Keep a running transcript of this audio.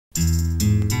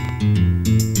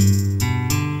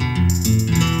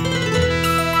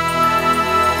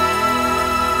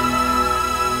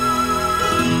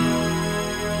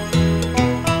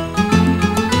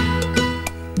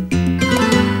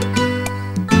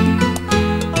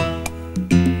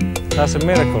That's a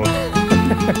miracle.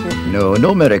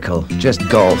 No miracle. Just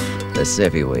golf, the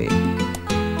Seve way.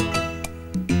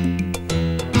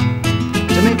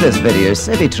 To make this video,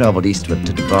 Seve travelled eastward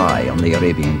to Dubai on the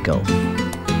Arabian Gulf.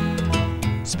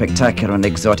 Spectacular and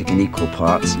exotic in equal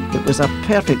parts, it was a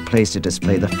perfect place to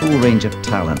display the full range of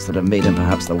talents that have made him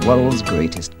perhaps the world's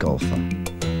greatest golfer.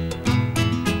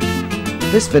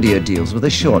 This video deals with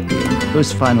a short game,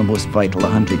 whose final most vital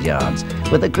 100 yards,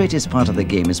 where the greatest part of the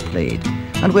game is played,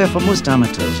 and where for most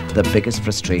amateurs the biggest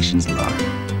frustrations lie.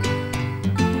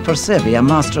 For Seve, a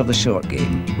master of the short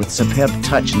game, with superb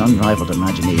touch and unrivaled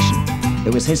imagination,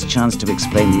 it was his chance to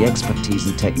explain the expertise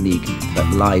and technique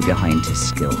that lie behind his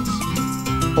skills.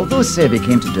 Although Seve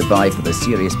came to Dubai for the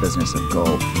serious business of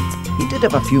golf, he did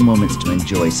have a few moments to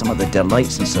enjoy some of the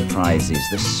delights and surprises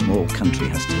this small country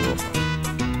has to offer.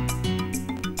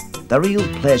 The real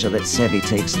pleasure that Seve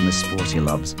takes in the sport he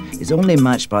loves is only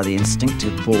matched by the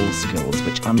instinctive ball skills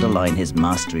which underline his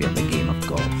mastery of the game of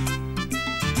golf.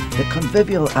 The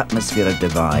convivial atmosphere of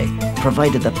Dubai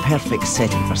provided the perfect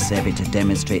setting for Seve to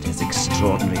demonstrate his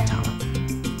extraordinary talent.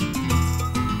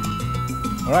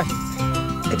 All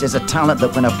right. It is a talent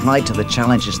that, when applied to the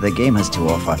challenges the game has to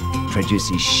offer,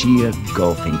 produces sheer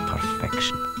golfing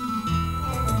perfection.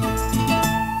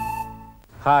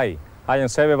 Hi, I am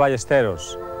Seve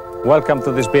Ballesteros. Welcome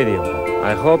to this video.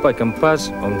 I hope I can pass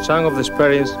on some of the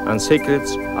experience and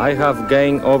secrets I have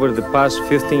gained over the past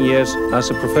 15 years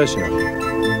as a professional.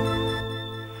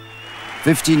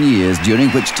 15 years during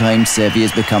which time Seve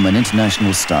has become an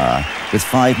international star, with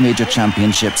 5 major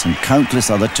championships and countless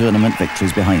other tournament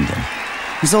victories behind him.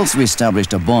 He's also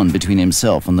established a bond between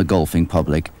himself and the golfing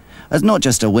public, as not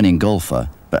just a winning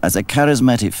golfer, but as a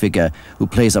charismatic figure who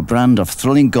plays a brand of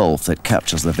thrilling golf that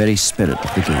captures the very spirit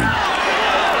of the game.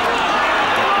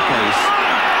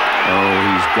 Oh,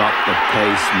 he's got the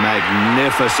pace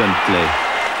magnificently.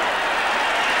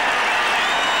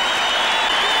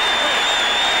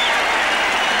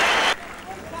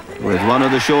 With one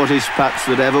of the shortest putts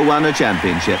that ever won a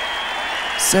championship.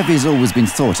 Seve's always been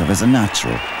thought of as a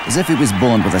natural, as if he was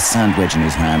born with a sand wedge in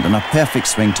his hand and a perfect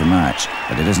swing to match,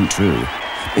 but it isn't true.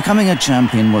 Becoming a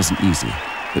champion wasn't easy.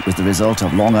 It was the result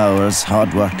of long hours,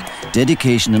 hard work,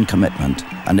 dedication and commitment,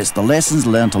 and it's the lessons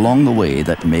learnt along the way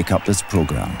that make up this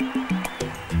program.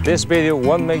 This video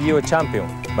won't make you a champion,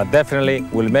 but definitely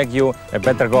will make you a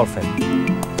better golfer.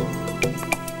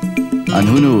 And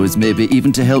who knows, maybe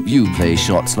even to help you play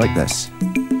shots like this.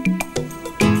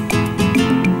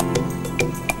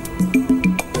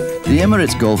 The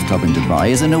Emirates Golf Club in Dubai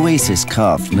is an oasis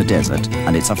carved from the desert,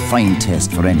 and it's a fine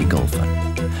test for any golfer.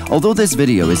 Although this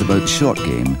video is about the short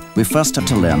game, we first have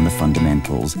to learn the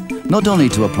fundamentals, not only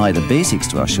to apply the basics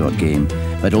to our short game,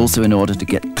 but also in order to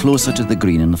get closer to the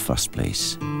green in the first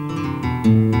place.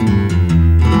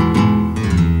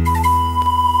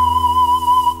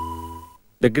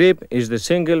 The grip is the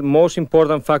single most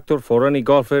important factor for any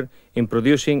golfer in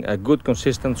producing a good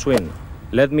consistent swing.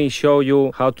 Let me show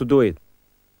you how to do it.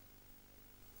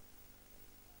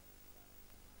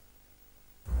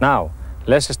 Now,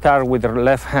 let's start with the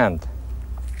left hand.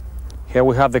 Here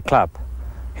we have the club.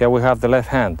 Here we have the left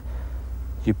hand.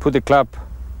 You put the club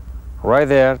right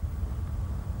there.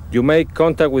 You make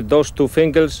contact with those 2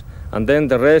 fingers, and then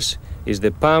the rest is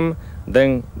the palm,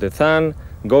 then the thumb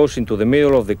goes into the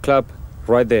middle of the club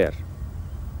right there.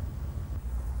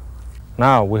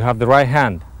 Now we have the right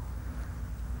hand.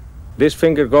 This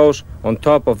finger goes on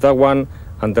top of that one,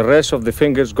 and the rest of the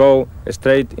fingers go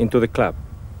straight into the club.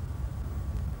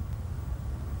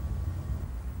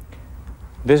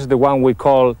 This is the one we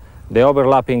call the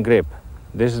overlapping grip.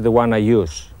 This is the one I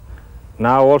use.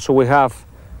 Now also we have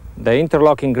the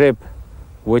interlocking grip,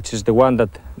 which is the one that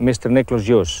Mr. Nicholas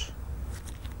used.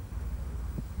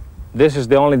 This is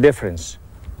the only difference.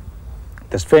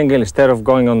 This finger, instead of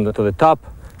going to the top,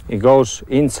 it goes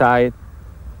inside,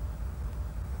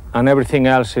 and everything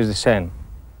else is the same.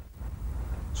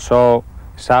 So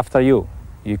it's after you.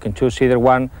 You can choose either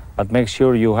one, but make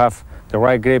sure you have the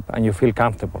right grip and you feel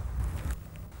comfortable.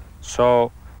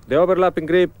 So the overlapping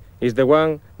grip is the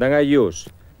one that I use.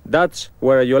 That's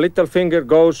where your little finger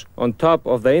goes on top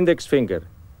of the index finger.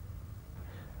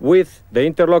 With the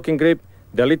interlocking grip,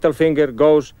 the little finger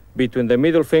goes between the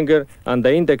middle finger and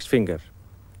the index finger.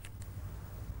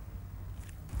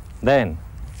 Then,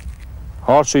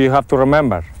 also you have to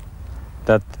remember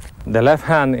that the left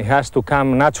hand has to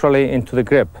come naturally into the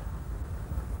grip.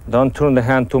 Don't turn the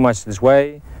hand too much this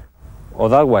way or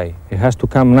that way. It has to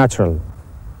come natural.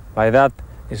 By that,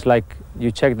 it's like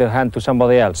you check the hand to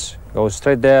somebody else. Go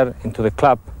straight there into the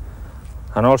club.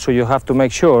 And also you have to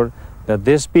make sure that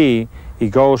this B,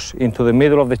 it goes into the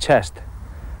middle of the chest.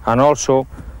 And also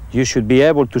you should be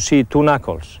able to see 2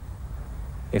 knuckles.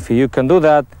 If you can do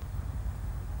that,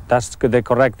 that's the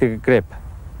correct grip.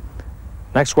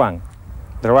 Next one,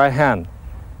 the right hand.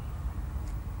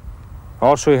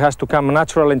 Also, it has to come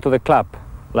natural into the club,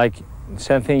 like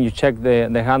same thing, you check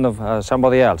the hand of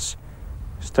somebody else.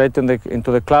 Straight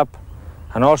into the club,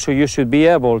 and also you should be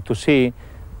able to see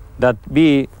that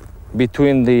B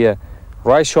between the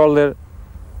right shoulder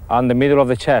and the middle of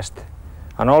the chest.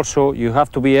 And also you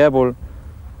have to be able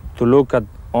to look at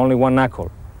only 1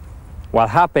 knuckle. What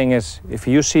happens is if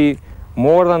you see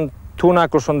more than 2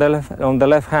 knuckles on the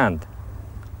left hand,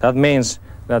 that means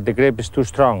that the grip is too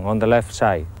strong on the left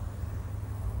side.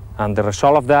 And the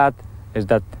result of that is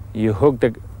that you hook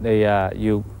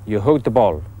you hook the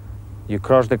ball. You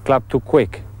cross the club too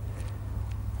quick.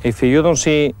 If you don't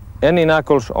see any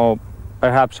knuckles or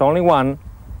perhaps only 1,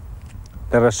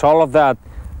 the result of that,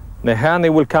 the hand, it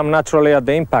will come naturally at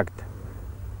the impact.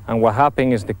 And what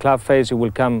happens is the club face, it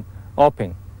will come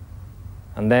open.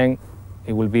 And then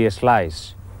it will be a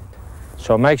slice.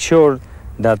 So make sure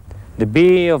that the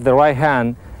B of the right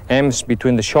hand aims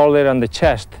between the shoulder and the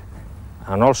chest.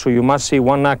 And also you must see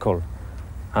 1 knuckle.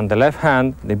 And the left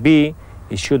hand, the B,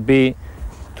 it should be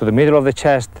to the middle of the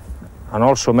chest, and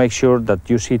also make sure that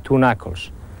you see 2 knuckles.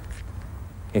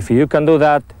 If you can do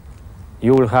that,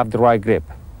 you will have the right grip.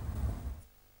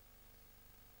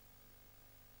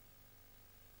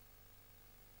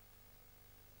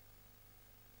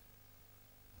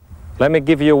 Let me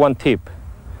give you 1 tip.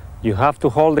 You have to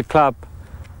hold the club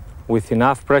with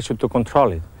enough pressure to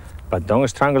control it, but don't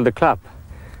strangle the club,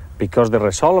 because the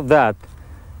result of that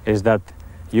is that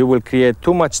you will create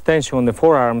too much tension on the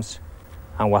forearms,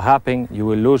 and what happens, you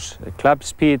will lose the club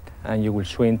speed and you will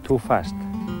swing too fast.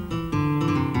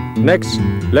 Next,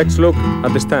 let's look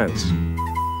at the stance.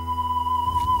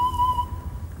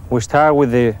 We start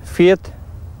with the feet.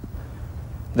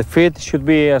 The feet should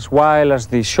be as wide as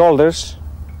the shoulders.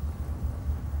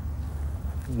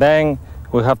 Then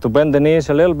we have to bend the knees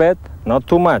a little bit, not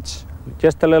too much,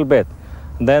 just a little bit.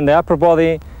 Then the upper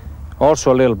body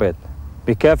also a little bit.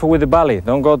 Be careful with the belly,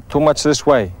 don't go too much this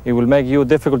way. It will make you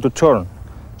difficult to turn.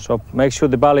 So make sure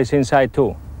the belly is inside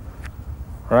too,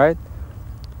 right?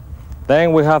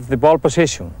 Then we have the ball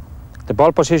position. The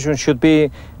ball position should be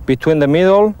between the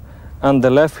middle and the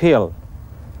left heel,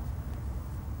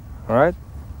 all right?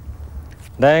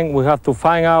 Then we have to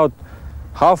find out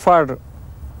how far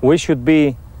we should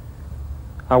be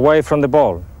away from the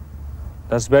ball.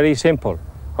 That's very simple.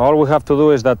 All we have to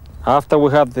do is that after we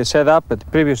have the setup, the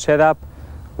previous setup,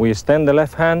 we extend the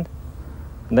left hand,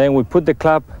 then we put the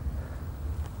club,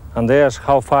 and there's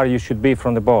how far you should be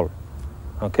from the ball.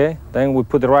 Okay? Then we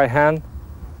put the right hand.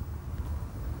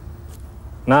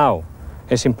 Now,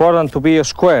 it's important to be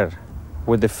square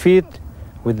with the feet,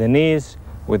 with the knees,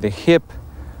 with the hip,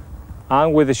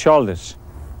 and with the shoulders.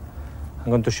 I'm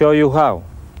going to show you how.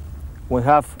 We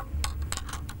have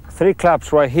 3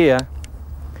 claps right here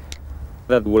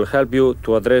that will help you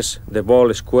to address the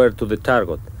ball square to the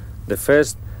target. The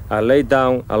first, I lay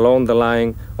down along the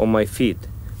line on my feet,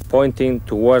 pointing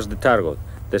towards the target.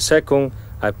 The second,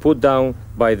 I put down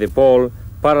by the ball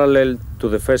parallel to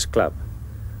the first clap.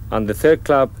 And the third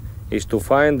clap is to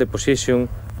find the position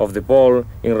of the ball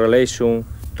in relation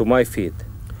to my feet.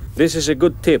 This is a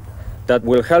good tip that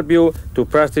will help you to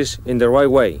practice in the right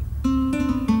way.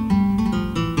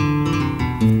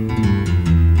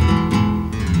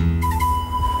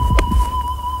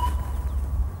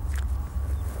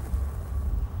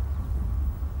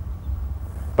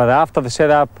 But after the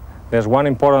setup, there's one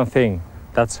important thing.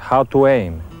 That's how to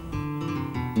aim.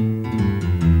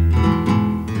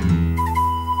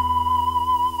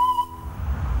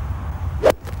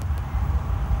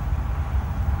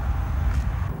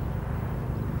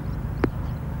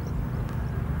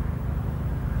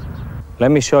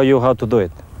 Let me show you how to do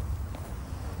it.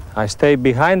 I stay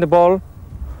behind the ball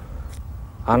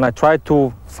and I try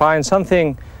to find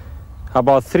something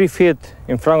about 3 feet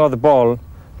in front of the ball,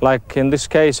 like in this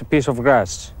case a piece of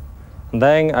grass. And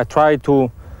then I try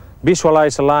to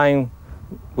visualize a line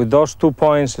with those 2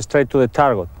 points straight to the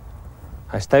target.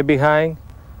 I stay behind,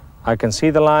 I can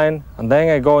see the line, and then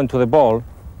I go into the ball.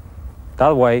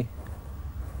 That way,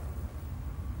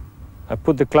 I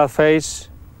put the club face,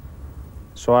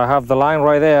 so I have the line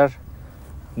right there.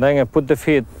 Then I put the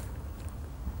feet.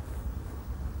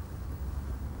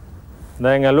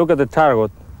 Then I look at the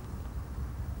target.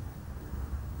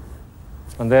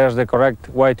 And there's the correct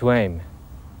way to aim.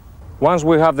 Once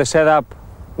we have the setup,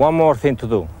 one more thing to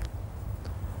do.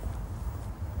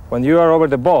 When you are over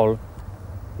the ball,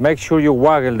 make sure you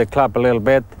waggle the club a little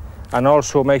bit, and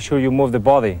also make sure you move the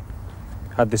body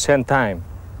at the same time.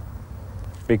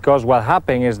 because what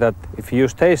happens is that if you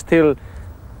stay still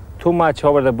too much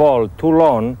over the ball too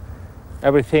long,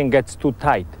 everything gets too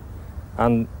tight.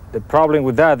 And the problem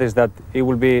with that is that it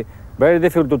will be very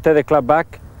difficult to take the club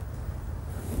back.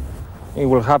 It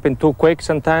will happen too quick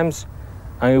sometimes,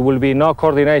 and it will be no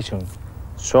coordination.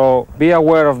 So be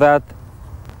aware of that.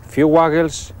 Few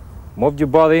waggles, move your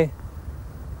body,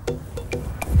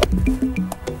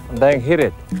 and then hit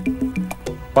it.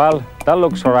 Well, that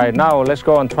looks all right. Now let's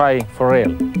go and try for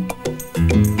real.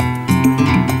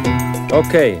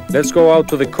 Okay, let's go out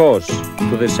to the course,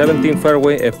 to the 17th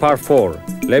fairway, a par 4.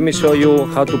 Let me show you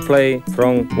how to play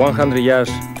from 100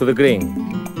 yards to the green.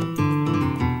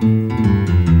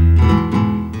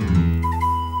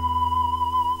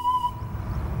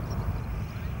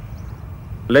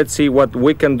 Let's see what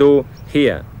we can do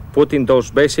here, putting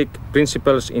those basic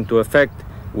principles into effect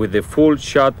with the full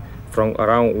shot from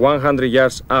around 100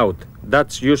 yards out.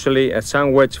 That's usually a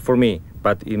sand wedge for me,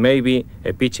 but it may be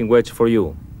a pitching wedge for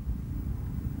you.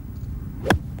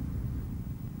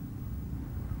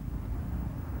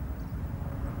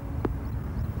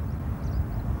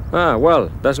 Ah, well,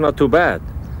 that's not too bad.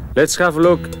 Let's have a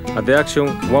look at the action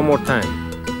one more time.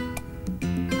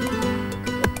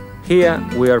 Here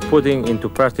we are putting into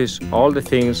practice all the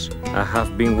things I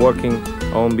have been working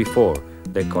on before: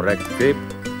 the correct grip,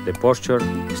 the posture,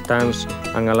 stance,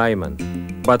 and alignment.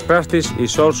 But practice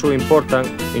is also important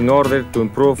in order to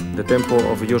improve the tempo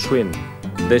of your swing.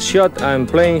 The shot I'm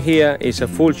playing here is a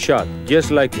full shot,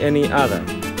 just like any other,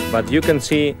 but you can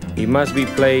see it must be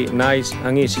played nice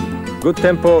and easy. Good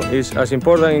tempo is as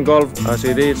important in golf as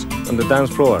it is on the dance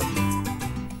floor.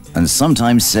 And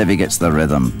sometimes Seve gets the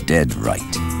rhythm dead right.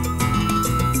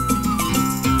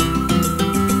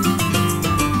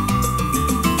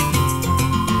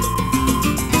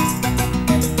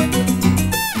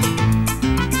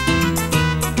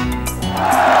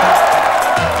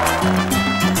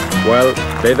 Well,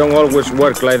 they don't always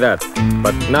work like that.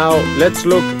 But now let's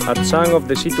look at some of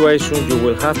the situations you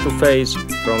will have to face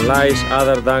from lies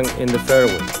other than in the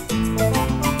fairway.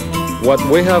 What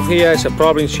we have here is a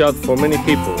problem shot for many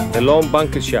people, a long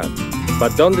bunker shot.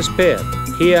 But don't despair,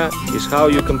 here is how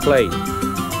you can play.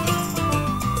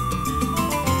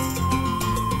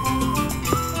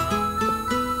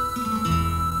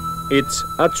 It's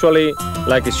actually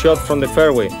like a shot from the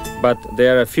fairway, but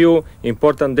there are a few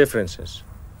important differences.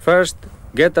 First,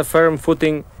 get a firm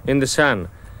footing in the sand.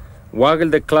 Waggle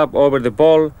the club over the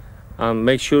ball and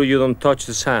make sure you don't touch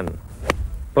the sand.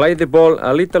 Play the ball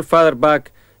a little farther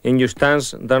back in your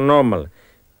stance than normal.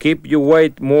 Keep your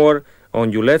weight more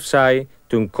on your left side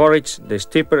to encourage the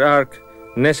steeper arc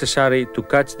necessary to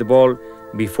catch the ball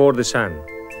before the sand.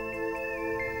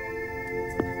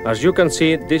 As you can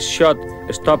see, this shot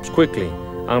stops quickly.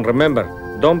 And remember,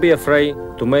 don't be afraid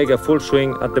to make a full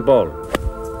swing at the ball.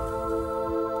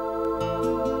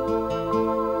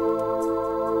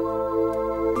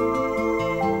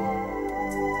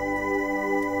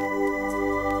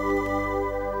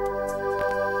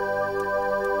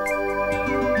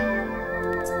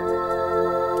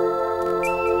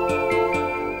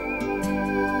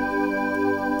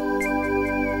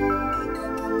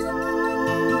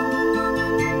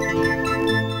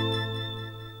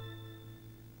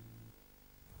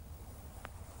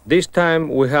 This time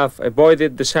we have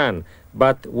avoided the sand,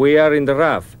 but we are in the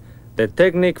rough. The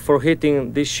technique for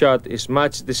hitting this shot is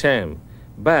much the same,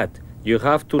 but you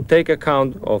have to take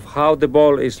account of how the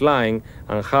ball is lying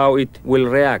and how it will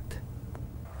react.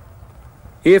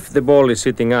 If the ball is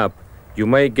sitting up, you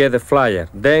may get a flyer.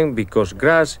 Then, because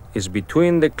grass is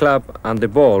between the club and the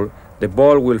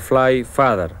ball will fly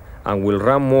farther and will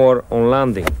run more on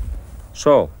landing.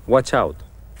 So, watch out.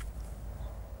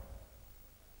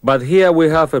 But here we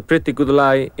have a pretty good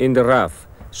lie in the rough,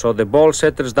 so the ball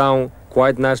settles down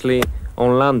quite nicely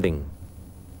on landing.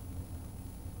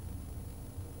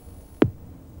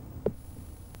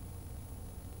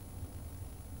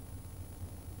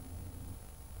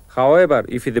 However,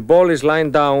 if the ball is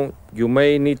lying down, you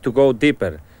may need to go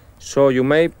deeper, so you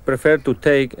may prefer to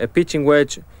take a pitching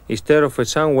wedge instead of a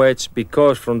sand wedge,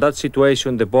 because from that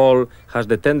situation the ball has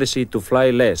the tendency to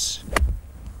fly less.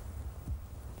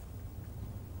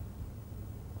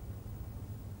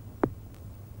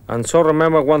 And so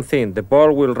remember one thing, the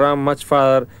ball will run much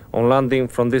farther on landing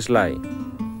from this lie.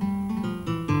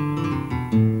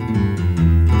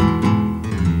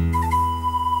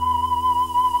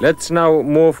 Let's now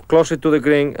move closer to the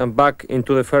green and back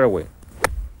into the fairway.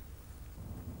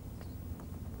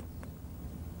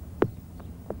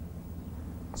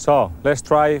 So let's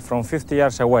try from 50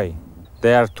 yards away.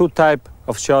 There are two types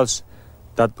of shots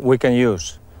that we can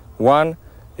use. One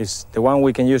is the one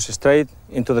we can use straight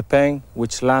into the pen,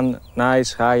 which land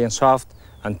nice, high and soft,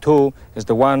 and 2 is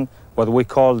the one what we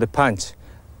call the punch,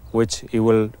 which it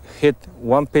will hit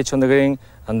one pitch on the green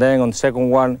and then on the second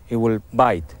one it will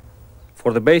bite.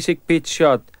 For the basic pitch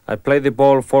shot, I play the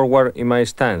ball forward in my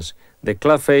stance. The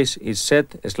club face is set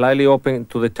slightly open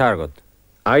to the target.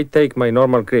 I take my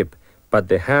normal grip, but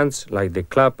the hands, like the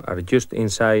club, are just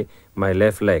inside my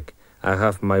left leg. I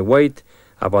have my weight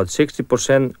about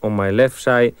 60% on my left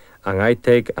side and I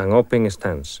take an open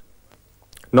stance.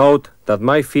 Note that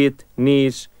my feet,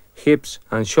 knees, hips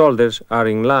and shoulders are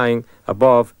in line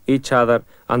above each other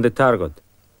and the target.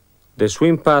 The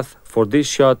swing path for this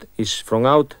shot is from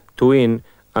out to in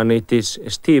and it is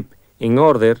steep in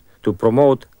order to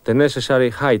promote the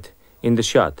necessary height in the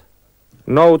shot.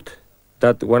 Note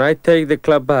that when I take the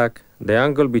club back, the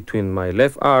angle between my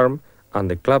left arm and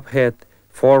the club head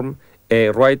form a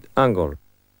right angle.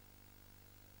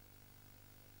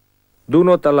 Do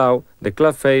not allow the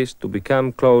club face to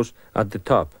become close at the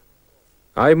top.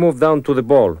 I move down to the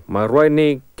ball. My right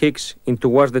knee kicks in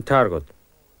towards the target.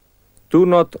 Do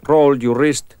not roll your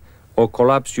wrist or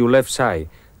collapse your left side.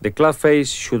 The club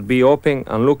face should be open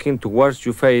and looking towards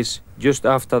your face just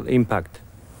after the impact.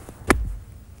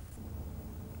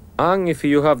 And if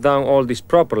you have done all this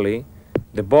properly,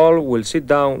 the ball will sit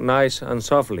down nice and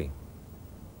softly.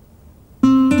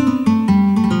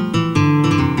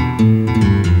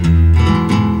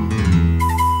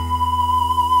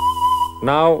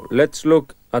 Now let's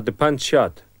look at the punch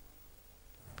shot.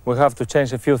 We have to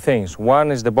change a few things.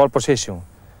 One is the ball position.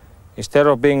 Instead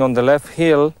of being on the left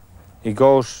heel, it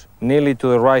goes nearly to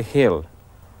the right heel.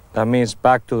 That means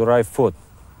back to the right foot.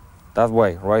 That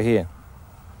way, right here.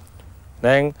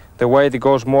 Then the weight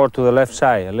goes more to the left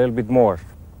side, a little bit more.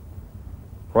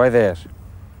 Right there.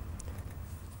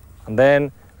 And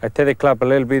then I take the club a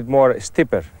little bit more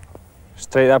steeper.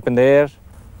 Straight up in the air,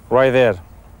 right there.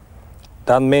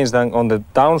 That means that on the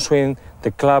downswing,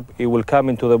 the club, it will come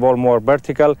into the ball more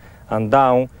vertical and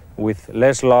down with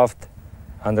less loft,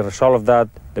 and the result of that,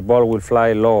 the ball will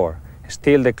fly lower.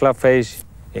 Still, the club face,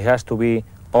 it has to be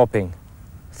open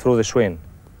through the swing.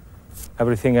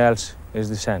 Everything else is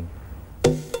the same.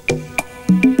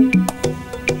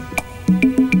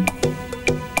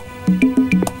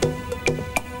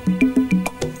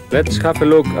 Let's have a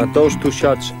look at those two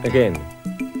shots again.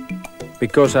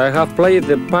 Because I have played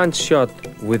the punch shot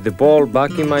with the ball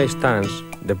back in my stance,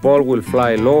 the ball will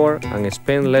fly lower and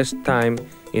spend less time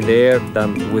in the air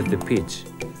than with the pitch,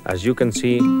 as you can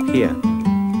see here.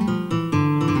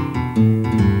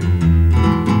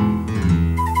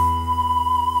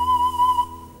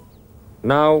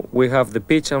 Now we have the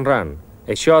pitch and run,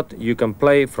 a shot you can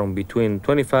play from between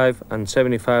 25 and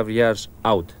 75 yards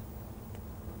out.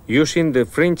 Using the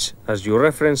fringe as your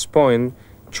reference point,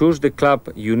 choose the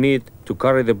club you need to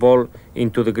carry the ball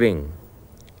into the green.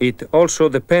 It also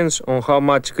depends on how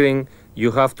much green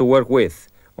you have to work with.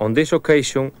 On this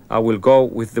occasion, I will go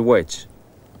with the wedge.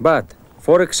 But,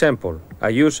 for example, I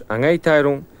use an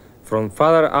 8-iron from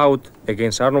farther out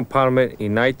against Arnold Palmer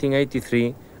in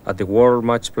 1983 at the World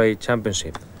Match Play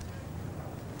Championship.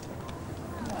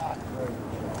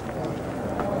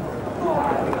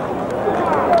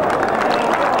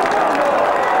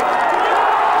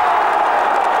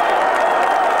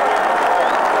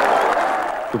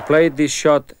 To play this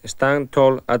shot, stand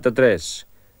tall at the address,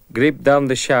 grip down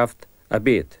the shaft a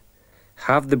bit,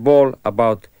 have the ball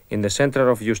about in the center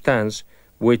of your stance,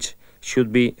 which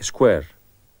should be square.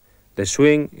 The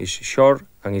swing is short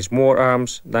and is more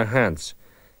arms than hands.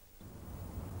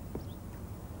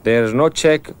 There is no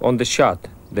check on the shot.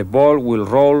 The ball will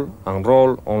roll and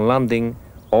roll on landing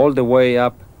all the way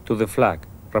up to the flag.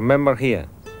 Remember here,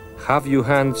 have your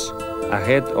hands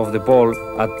ahead of the ball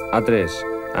at address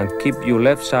and keep your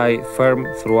left side firm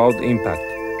throughout impact.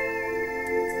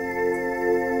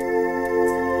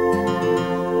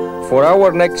 For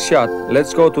our next shot,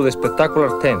 let's go to the spectacular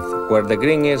 10th, where the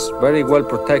green is very well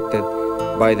protected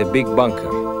by the big bunker.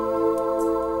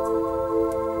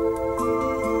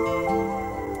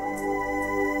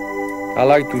 I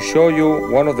like to show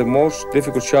you one of the most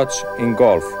difficult shots in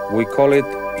golf. We call it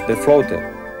the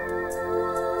floater.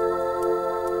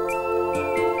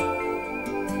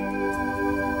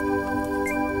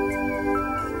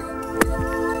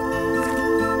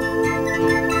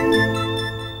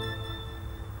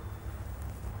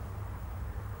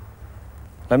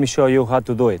 Let me show you how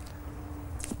to do it.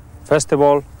 First of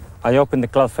all, I open the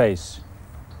club face.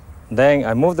 Then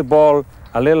I move the ball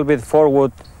a little bit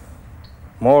forward,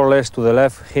 more or less to the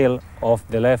left heel of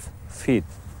the left feet.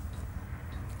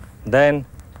 Then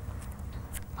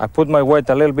I put my weight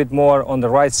a little bit more on the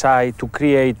right side to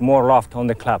create more loft on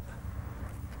the club.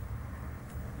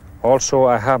 Also,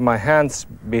 I have my hands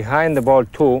behind the ball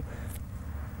too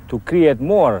to create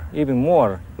more, even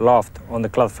more loft on the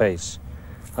club face.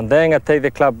 And then I take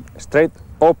the club straight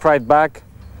upright back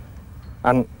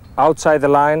and outside the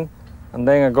line, and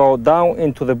then I go down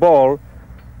into the ball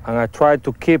and I try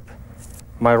to keep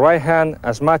my right hand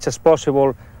as much as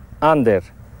possible under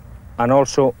and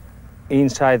also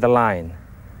inside the line.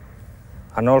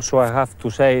 And also I have to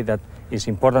say that it's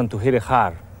important to hit it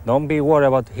hard. Don't be worried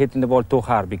about hitting the ball too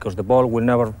hard because the ball will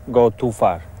never go too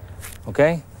far.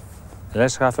 Okay?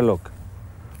 Let's have a look.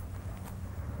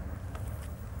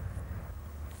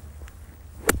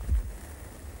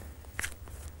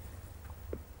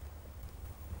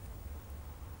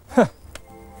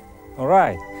 All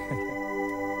right.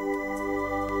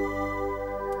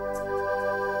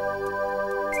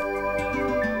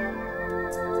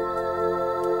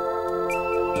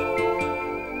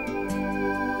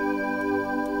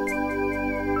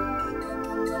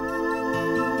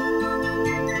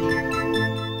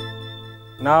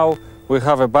 Now we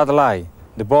have a bad lie.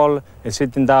 The ball is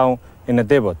sitting down in a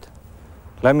divot.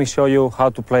 Let me show you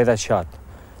how to play that shot.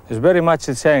 It's very much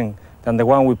the same than the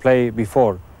one we played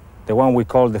before, the one we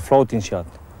call the floating shot.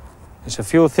 There's a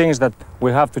few things that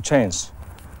we have to change.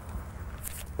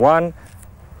 One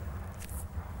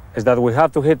is that we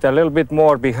have to hit a little bit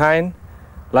more behind,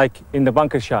 like in the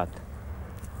bunker shot.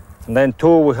 And then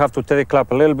two, we have to take the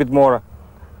club a little bit more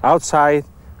outside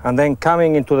and then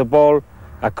coming into the ball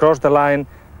across the line,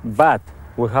 but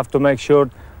we have to make sure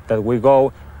that we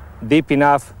go deep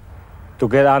enough to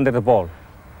get under the ball.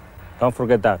 Don't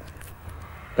forget that.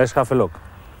 Let's have a look.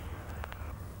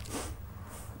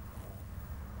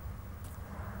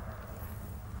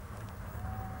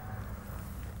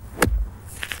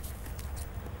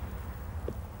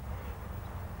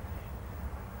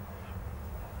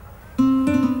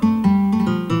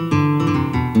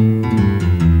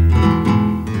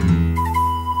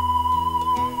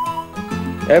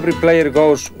 Every player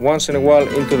goes once in a while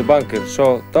into the bunker,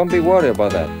 so don't be worried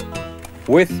about that.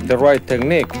 With the right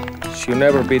technique, it should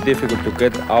never be difficult to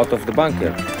get out of the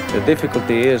bunker. The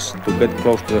difficulty is to get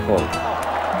close to the hole.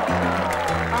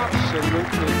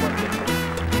 Absolutely wonderful.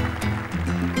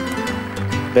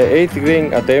 The 8th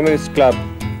green at the Emirates Club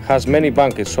has many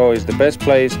bunkers, so it's the best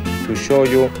place to show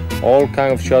you all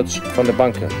kinds of shots from the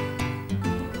bunker.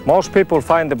 Most people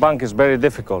find the bunkers very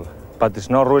difficult, but it's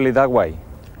not really that way.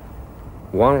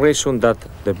 One reason that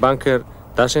the bunker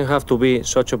doesn't have to be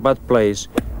such a bad place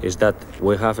is that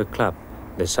we have a club,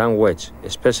 the sand wedge,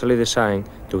 especially designed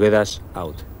to get us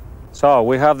out. So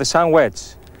we have the sand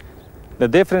wedge. The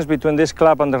difference between this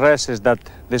club and the rest is that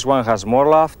this one has more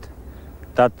loft,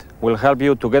 that will help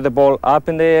you to get the ball up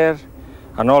in the air,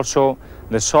 and also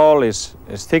the sole is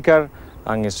thicker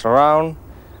and it's round.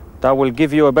 That will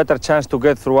give you a better chance to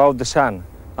get throughout the sand.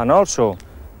 And also,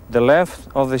 the length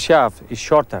of the shaft is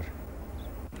shorter.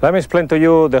 Let me explain to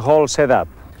you the whole setup.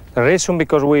 The reason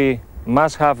because we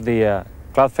must have the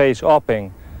club face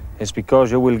open is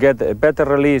because you will get a better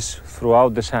release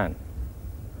throughout the sand.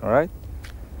 All right?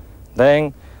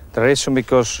 Then the reason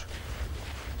because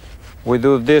we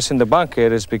do this in the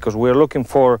bunker is because we're looking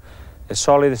for a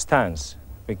solid stance,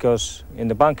 because in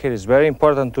the bunker it's very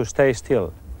important to stay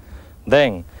still.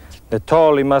 Then the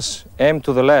toe it must aim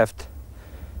to the left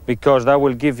because that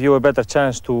will give you a better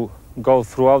chance to go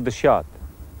throughout the shot.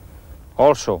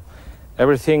 Also,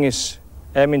 everything is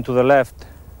aiming to the left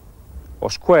or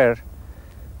square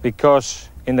because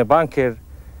in the bunker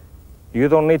you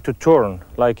don't need to turn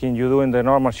like you do in the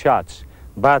normal shots,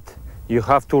 but you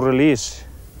have to release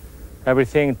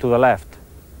everything to the left,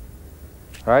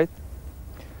 right?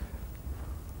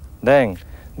 Then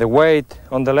the weight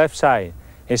on the left side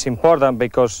is important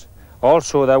because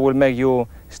also that will make you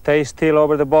stay still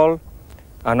over the ball,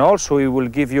 and also it will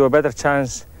give you a better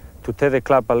chance to take the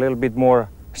club a little bit more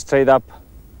straight up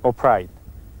upright.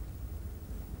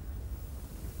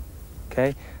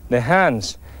 Okay? The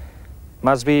hands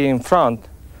must be in front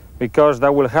because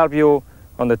that will help you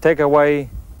on the takeaway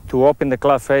to open the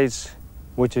club face,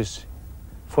 which is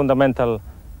fundamental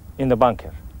in the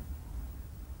bunker.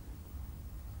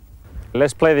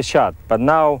 Let's play the shot, but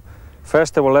now,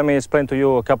 first of all, let me explain to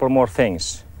you a couple more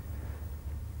things.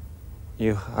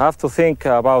 You have to think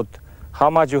about how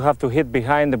much you have to hit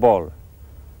behind the ball.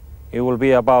 It will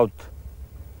be about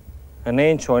an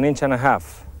inch or an inch and a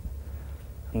half.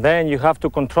 And then you have to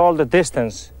control the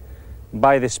distance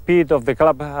by the speed of the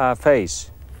club face.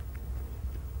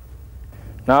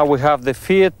 Now we have the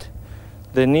feet,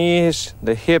 the knees,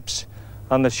 the hips,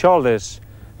 and the shoulders,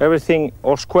 everything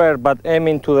all square but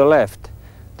aiming to the left.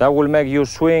 That will make you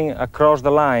swing across the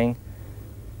line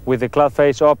with the club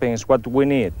face open is what we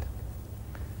need.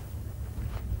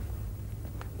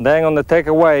 Then on the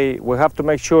takeaway, we have to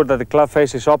make sure that the club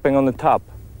face is open on the top.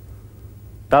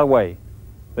 That way.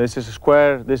 This is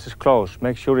square, this is closed.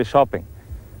 Make sure it's open.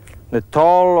 The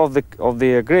toe of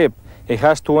the grip, it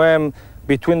has to aim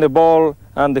between the ball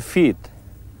and the feet.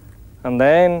 And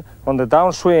then on the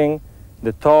downswing,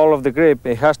 the toe of the grip,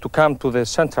 it has to come to the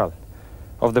central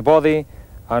of the body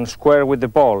and square with the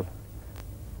ball,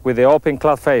 with the open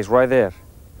club face right there.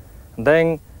 And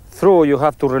then through, you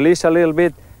have to release a little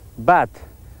bit, but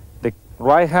the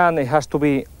right hand, it has to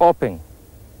be open.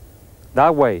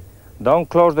 That way. Don't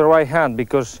close the right hand,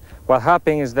 because what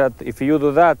happens is that if you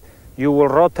do that, you will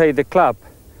rotate the club.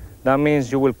 That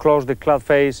means you will close the club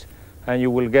face and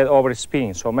you will get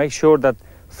overspin. So make sure that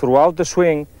throughout the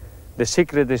swing, the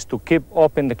secret is to keep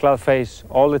open the club face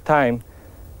all the time.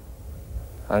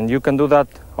 And you can do that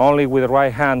only with the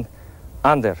right hand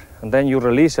under. And then you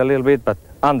release a little bit, but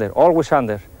under, always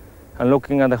under, and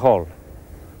looking at the hole.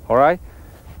 All right?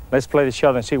 Let's play the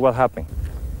shot and see what happens.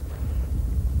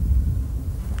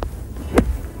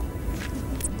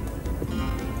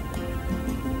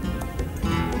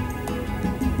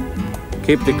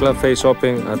 Keep the club face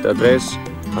open at address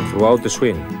and throughout the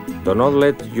swing. Do not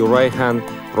let your right hand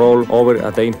roll over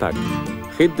at the impact.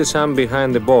 Hit the sand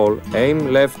behind the ball,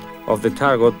 aim left of the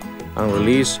target and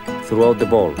release throughout the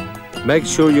ball. Make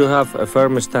sure you have a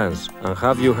firm stance and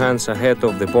have your hands ahead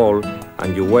of the ball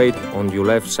and you weight on your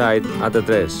left side at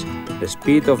address. The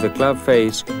speed of the club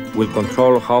face will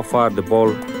control how far the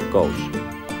ball goes.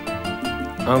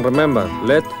 And remember,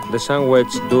 let the sand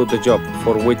wedge do the job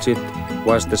for which it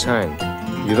was designed.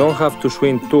 You don't have to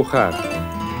swing too hard.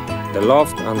 The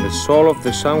loft and the sole of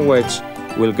the sand wedge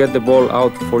will get the ball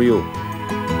out for you.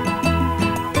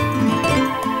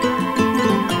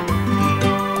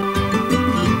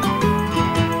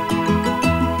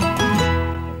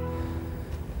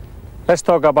 Let's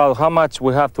talk about how much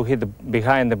we have to hit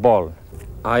behind the ball.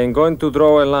 I am going to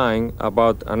draw a line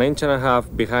about 1.5 inches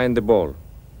behind the ball.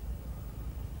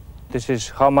 This is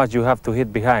how much you have to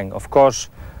hit behind. Of course,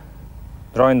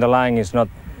 drawing the line is not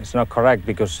correct,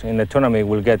 because in the tournament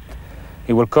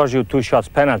it will cost you 2 shots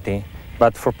penalty,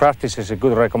 but for practice it's a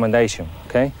good recommendation,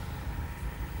 okay?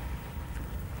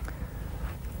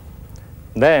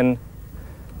 Then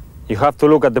you have to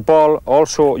look at the ball.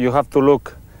 Also, you have to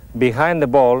look behind the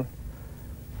ball,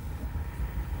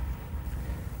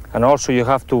 and also you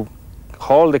have to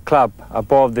hold the club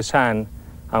above the sand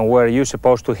and where you're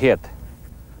supposed to hit.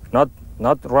 Not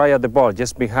right at the ball,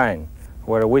 just behind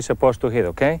where we're supposed to hit,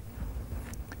 okay?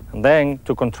 And then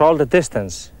to control the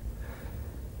distance,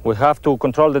 we have to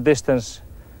control the distance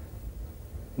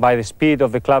by the speed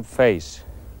of the club face.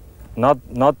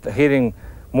 Not hitting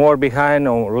more behind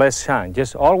or less sand.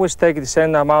 Just always take the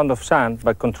same amount of sand,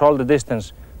 but control the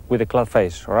distance with the club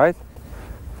face, all right?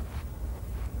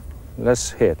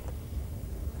 Let's hit.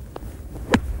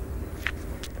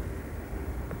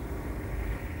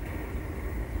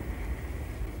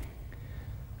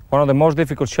 One of the most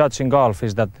difficult shots in golf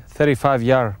is that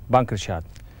 35-yard bunker shot.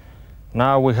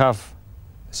 Now we have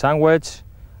the sand wedge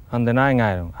and the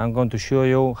 9-iron. I'm going to show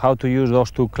you how to use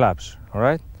those 2 clubs, all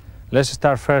right? Let's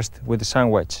start first with the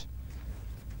sand wedge.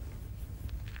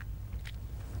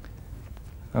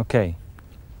 Okay.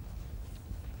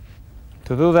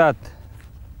 To do that,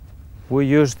 we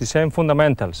use the same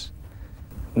fundamentals.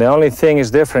 The only thing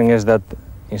is different is that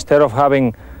instead of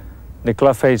having the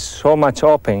club face so much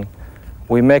open,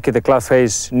 we make the club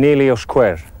face nearly a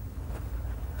square.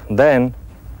 Then,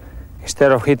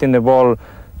 instead of hitting the ball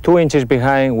 2 inches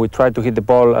behind, we try to hit the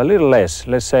ball a little less,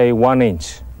 let's say 1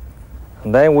 inch.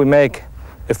 And then we make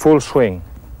a full swing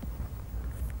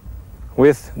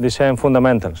with the same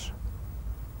fundamentals.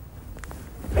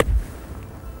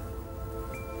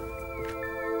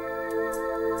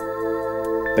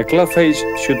 The club face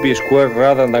should be square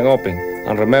rather than open.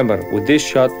 And remember, with this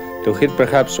shot, to hit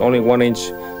perhaps only 1 inch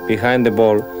behind the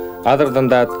ball. Other than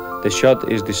that, the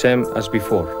shot is the same as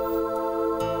before.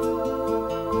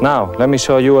 Now, let me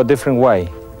show you a different way.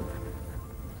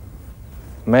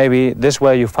 Maybe this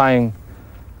way you find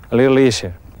a little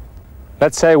easier.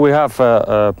 Let's say we have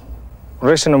a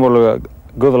reasonable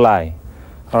good lie.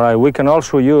 All right, we can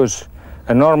also use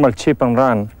a normal chip and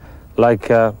run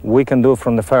like we can do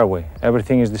from the fairway.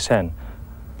 Everything is the same.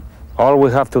 All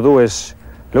we have to do is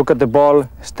look at the ball,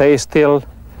 stay still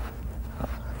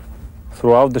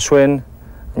throughout the swing,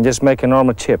 and just make a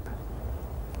normal chip.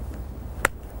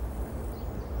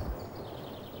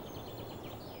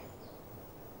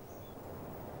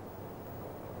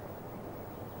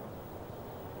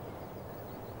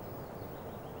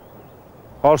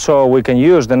 Also, we can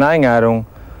use the 9-iron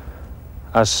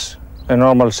as a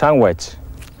normal sand wedge.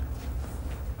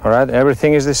 All right,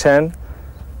 everything is the same,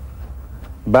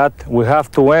 but we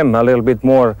have to aim a little bit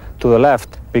more to the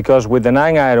left, because with the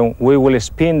 9-iron we will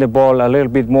spin the ball a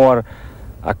little bit more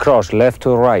across, left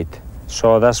to right.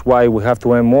 So that's why we have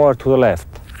to aim more to the left.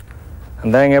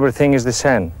 And then everything is the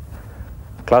same.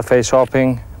 Club face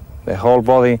open, the whole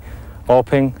body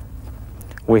open.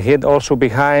 We hit also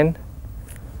behind,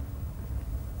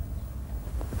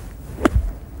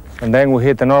 and then we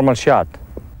hit a normal shot.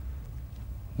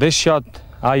 This shot,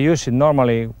 I use it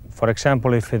normally, for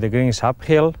example, if the green is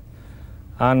uphill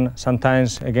and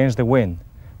sometimes against the wind,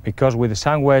 because with the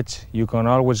sand wedge you can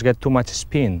always get too much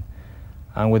spin,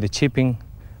 and with the chipping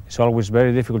it's always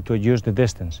very difficult to adjust the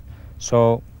distance.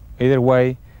 So either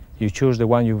way, you choose the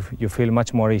one you feel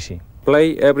much more easy.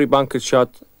 Play every bunker shot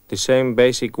the same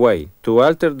basic way. To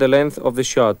alter the length of the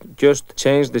shot, just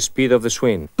change the speed of the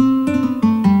swing.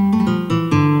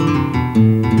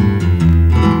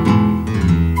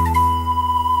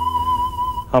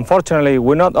 Unfortunately,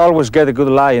 we not always get a good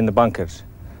lie in the bunkers.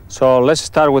 So let's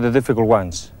start with the difficult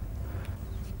ones.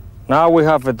 Now we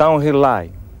have a downhill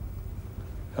lie.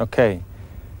 Okay.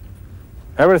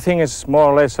 Everything is more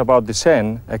or less about the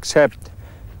same, except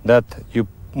that you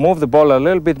move the ball a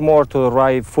little bit more to the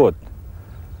right foot.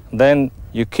 Then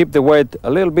you keep the weight a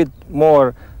little bit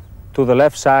more to the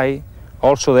left side.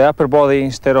 Also the upper body,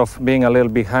 instead of being a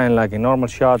little behind like a normal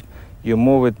shot, you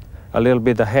move it a little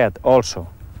bit ahead also.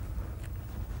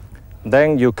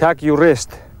 Then you cock your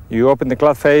wrist, you open the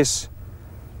club face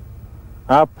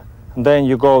up, and then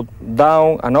you go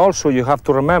down, and also you have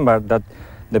to remember that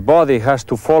the body has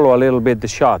to follow a little bit the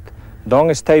shot.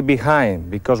 Don't stay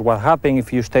behind, because what happens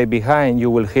if you stay behind, you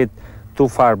will hit too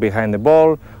far behind the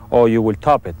ball or you will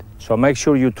top it. So make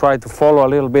sure you try to follow a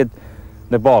little bit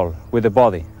the ball with the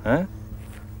body.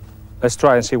 Let's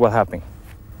try and see what happens.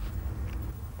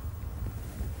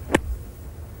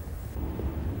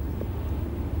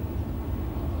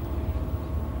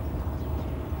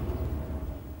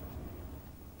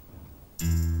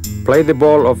 Play the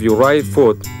ball of your right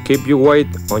foot, keep your weight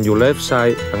on your left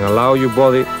side and allow your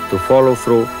body to follow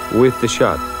through with the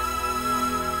shot.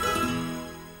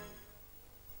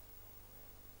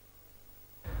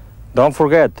 Don't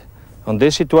forget, on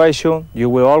this situation, you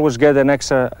will always get an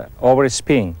extra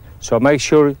overspin. So make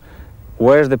sure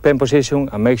where's the pin position,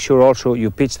 and make sure also you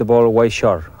pitch the ball way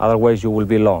short, otherwise you will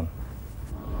be long.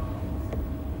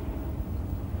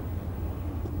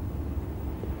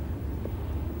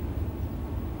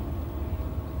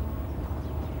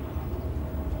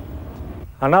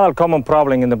 Another common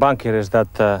problem in the bunker is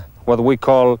that what we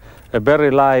call a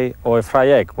berry lie or a fry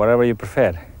egg, whatever you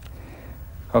prefer.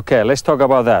 Okay, let's talk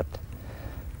about that.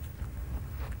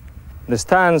 The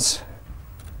stance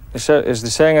is the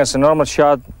same as a normal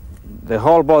shot. The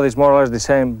whole body is more or less the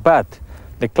same, but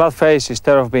the club face,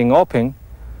 instead of being open,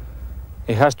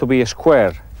 it has to be a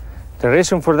square. The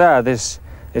reason for that is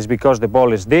because the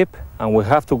ball is deep and we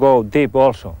have to go deep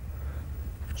also.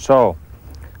 So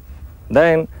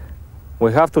then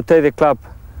we have to take the club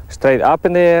straight up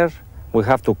in the air, we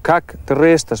have to cock the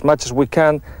wrist as much as we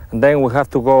can, and then we have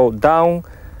to go down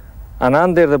and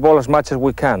under the ball as much as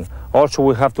we can. Also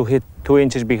we have to hit 2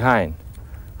 inches behind,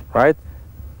 right?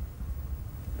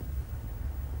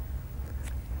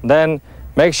 Then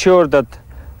make sure that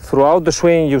throughout the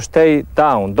swing you stay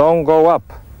down, don't go up,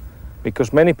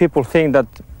 because many people think that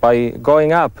by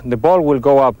going up the ball will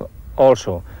go up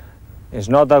also. It's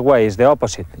not that way, it's the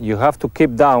opposite. You have to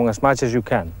keep down as much as you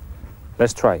can.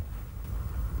 Let's try.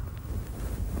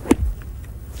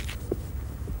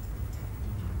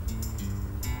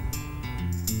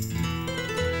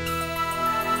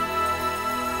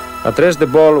 Address the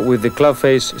ball with the club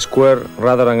face square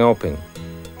rather than open.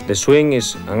 The swing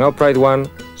is an upright one,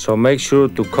 so make sure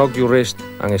to cock your wrist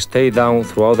and stay down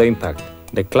throughout the impact.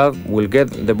 The club will get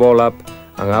the ball up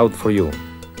and out for you.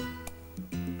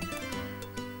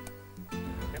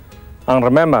 And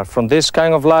remember, from this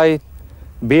kind of lie,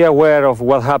 be aware of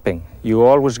what happened. You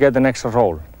always get an extra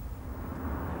roll.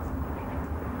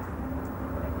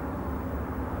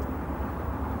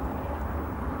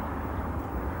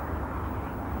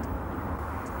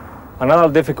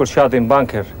 Another difficult shot in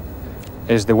bunker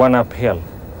is the one uphill.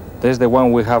 This is the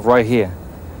one we have right here.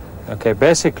 Okay,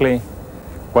 basically,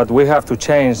 what we have to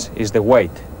change is the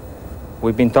weight.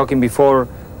 We've been talking before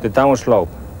the downslope.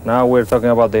 Now we're talking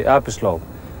about the upslope.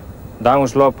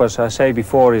 Downslope, as I said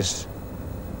before, is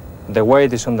the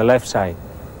weight is on the left side.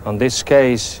 On this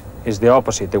case, is the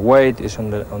opposite. The weight is on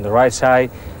the right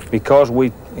side, because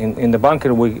in the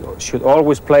bunker we should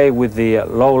always play with the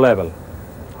low level.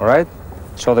 All right?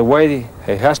 So the weight,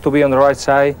 it has to be on the right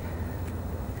side.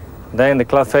 Then the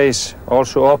club face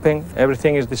also open,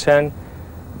 everything is the same.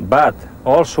 But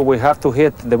also we have to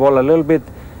hit the ball a little bit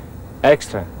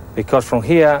extra, because from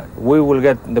here we will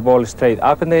get the ball straight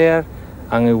up in the air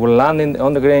and it will land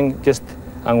on the green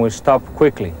and will stop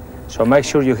quickly. So make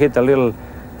sure you hit a little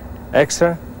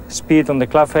extra speed on the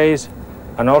club face,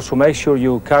 and also make sure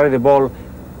you carry the ball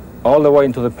all the way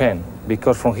into the pin,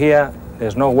 because from here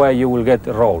there's no way you will get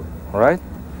a roll. All right?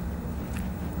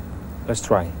 Let's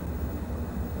try.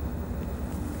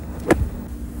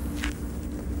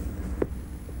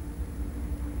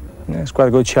 It's quite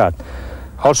a good shot.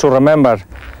 Also remember,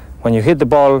 when you hit the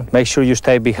ball, make sure you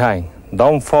stay behind.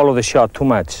 Don't follow the shot too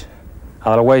much.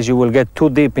 Otherwise you will get too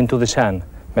deep into the sand.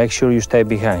 Make sure you stay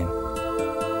behind.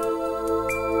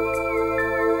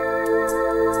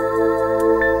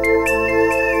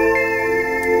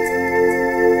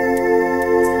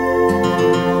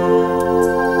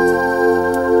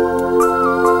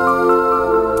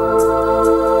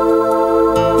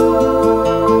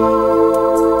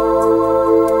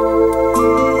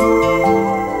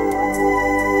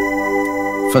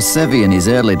 For Seve in his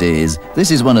early days, this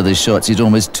is one of the shots he'd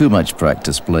almost too much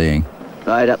practice playing.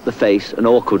 Right up the face, an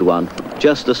awkward one.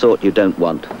 Just the sort you don't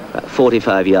want. About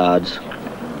 45 yards.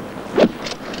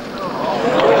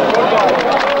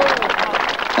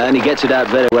 And he gets it out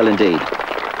very well indeed.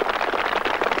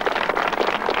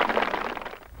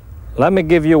 Let me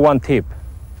give you one tip.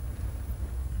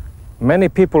 Many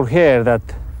people hear that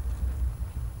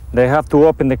they have to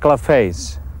open the club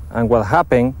face, and what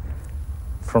happens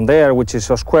from there, which is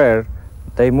a square,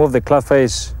 they move the club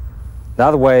face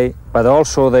that way, but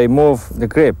also they move the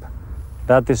grip.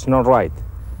 That is not right.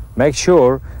 Make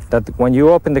sure that when you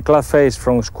open the club face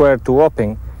from square to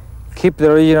open, keep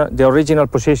the original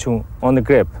position on the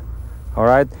grip, all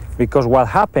right? Because what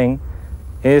happens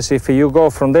is if you go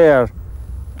from there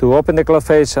to open the club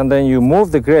face and then you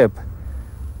move the grip,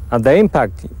 at the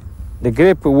impact, the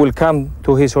grip will come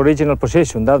to his original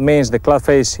position. That means the club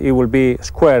face, it will be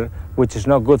square, which is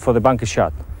not good for the bunker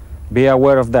shot. Be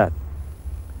aware of that.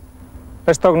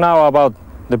 Let's talk now about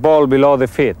the ball below the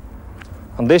feet.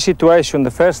 In this situation,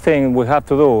 the first thing we have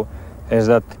to do is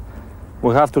that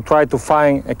we have to try to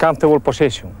find a comfortable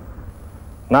position.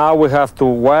 Now we have to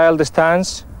wild the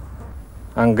stance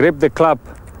and grip the club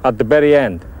at the very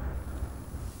end.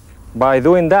 By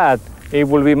doing that, it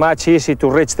will be much easier to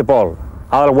reach the ball.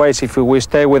 Otherwise, if we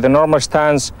stay with a normal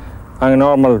stance and a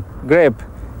normal grip,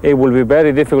 it will be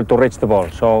very difficult to reach the ball.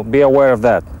 So be aware of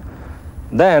that.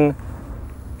 Then,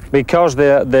 because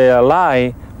the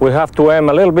lie, we have to aim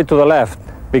a little bit to the left,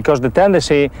 because the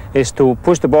tendency is to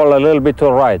push the ball a little bit to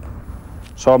the right.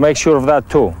 So make sure of that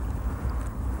too.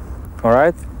 All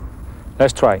right?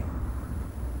 Let's try.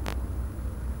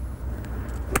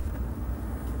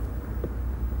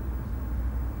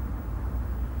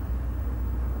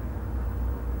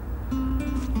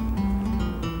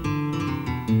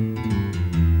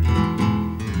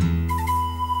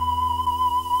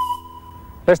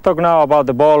 Let's talk now about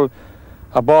the ball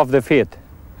above the feet.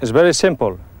 It's very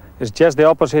simple. It's just the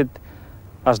opposite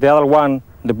as the other one,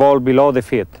 the ball below the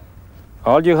feet.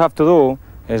 All you have to do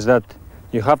is that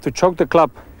you have to choke the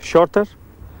club shorter.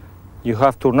 You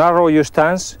have to narrow your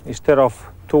stance instead of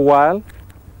too wide.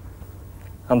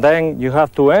 And then you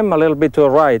have to aim a little bit to the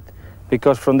right,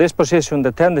 because from this position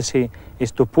the tendency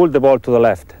is to pull the ball to the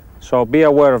left. So be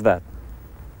aware of that.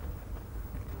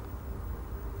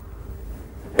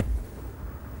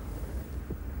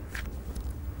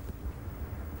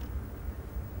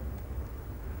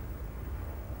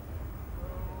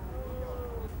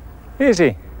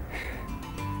 Easy.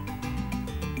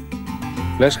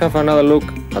 Let's have another look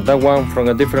at that one from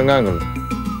a different angle.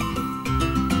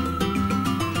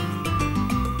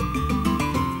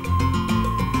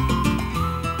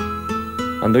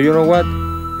 And do you know what?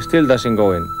 It still doesn't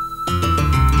go in.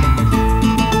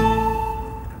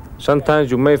 Sometimes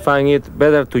you may find it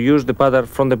better to use the putter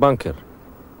from the bunker.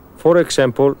 For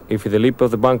example, if the lip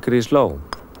of the bunker is low.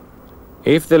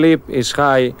 If the lip is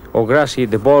high or grassy,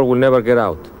 the ball will never get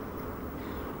out.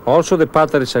 Also, the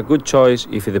putter is a good choice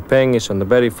if the pen is on the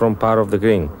very front part of the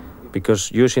green,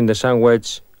 because using the sand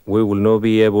wedge, we will not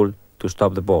be able to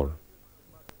stop the ball.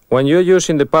 When you're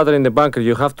using the putter in the bunker,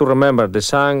 you have to remember the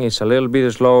sand is a little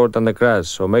bit slower than the grass,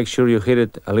 so make sure you hit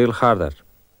it a little harder.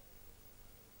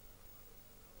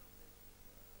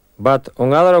 But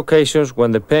on other occasions,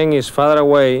 when the pen is farther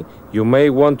away, you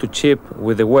may want to chip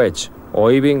with the wedge,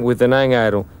 or even with the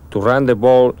 9-iron, to run the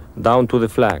ball down to the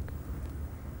flag.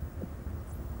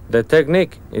 The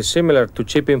technique is similar to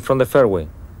chipping from the fairway,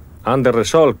 and the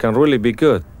result can really be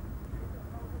good.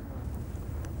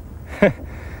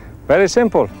 Very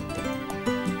simple.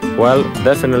 Well,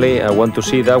 definitely I want to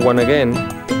see that one again.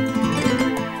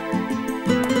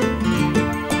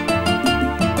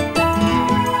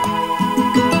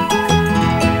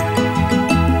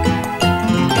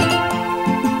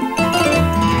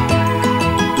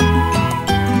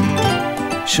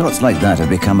 Shots like that have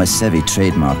become a Seve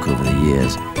trademark over the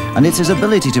years, and it's his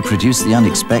ability to produce the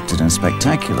unexpected and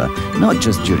spectacular, not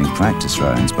just during practice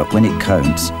rounds, but when it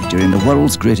counts, during the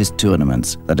world's greatest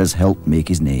tournaments, that has helped make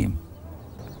his name.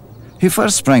 He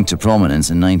first sprang to prominence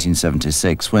in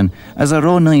 1976 when, as a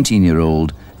raw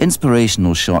 19-year-old,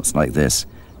 inspirational shots like this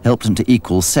helped him to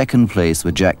equal second place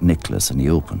with Jack Nicklaus in the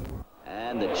Open.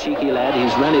 And the cheeky lad,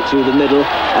 he's run it through the middle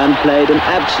and played an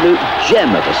absolute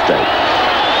gem of a stroke.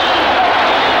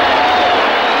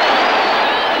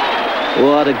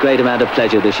 What a great amount of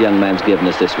pleasure this young man's given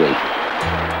us this week.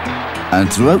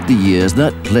 And throughout the years,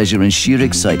 that pleasure and sheer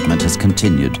excitement has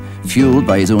continued, fueled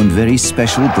by his own very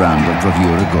special brand of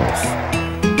bravura golf.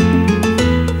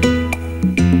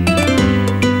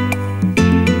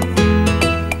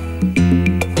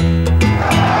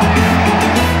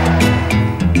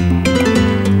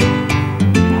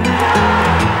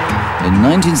 In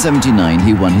 1979,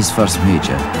 he won his first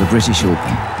major, the British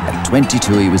Open. At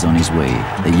 22, he was on his way,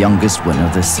 the youngest winner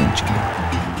this century.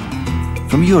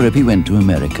 From Europe, he went to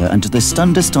America, and to the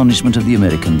stunned astonishment of the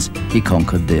Americans, he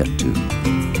conquered there too.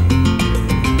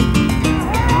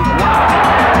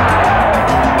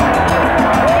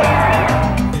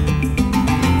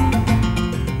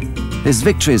 His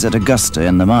victories at Augusta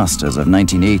and the Masters of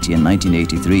 1980 and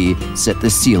 1983 set the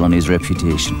seal on his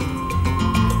reputation.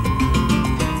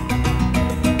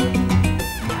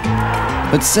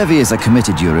 But Seve is a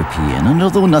committed European, and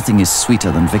although nothing is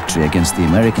sweeter than victory against the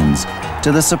Americans,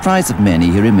 to the surprise of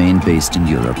many, he remained based in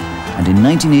Europe, and in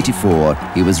 1984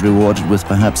 he was rewarded with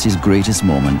perhaps his greatest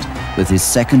moment, with his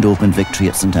second Open victory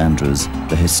at St Andrews,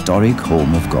 the historic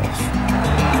home of golf.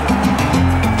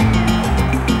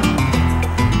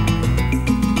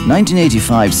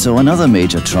 1985 saw another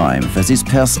major triumph as his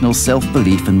personal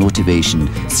self-belief and motivation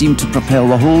seemed to propel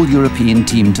the whole European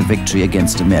team to victory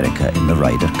against America in the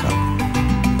Ryder Cup.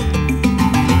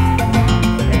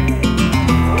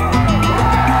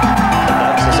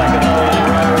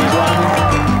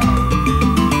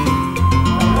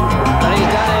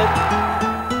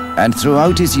 And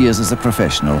throughout his years as a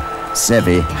professional,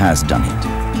 Seve has done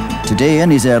it. Today, in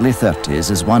his early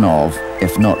 30s, as one of,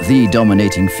 if not the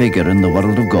dominating figure in the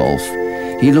world of golf,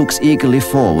 he looks eagerly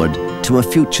forward to a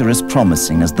future as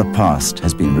promising as the past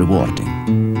has been rewarding.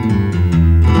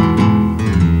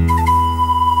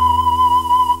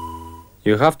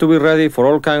 You have to be ready for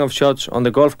all kinds of shots on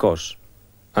the golf course.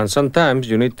 And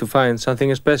sometimes you need to find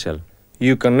something special.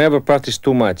 You can never practice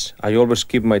too much. I always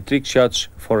keep my trick shots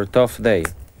for a tough day.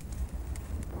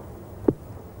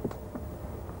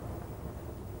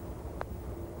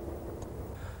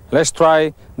 Let's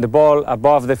try the ball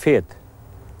above the feet.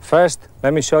 First,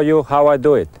 let me show you how I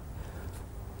do it.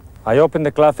 I open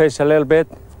the club face a little bit.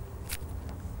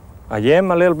 I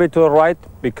aim a little bit to the right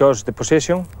because the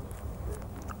position.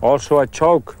 Also, I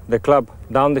choke the club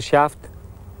down the shaft.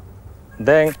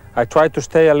 Then I try to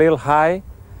stay a little high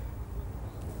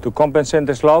to compensate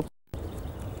the slope.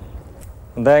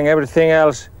 And then everything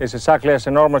else is exactly as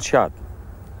a normal shot.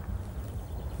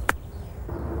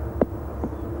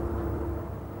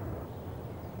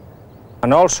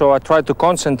 And also I try to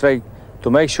concentrate to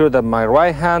make sure that my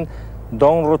right hand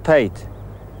don't rotate.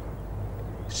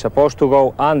 It's supposed to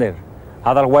go under.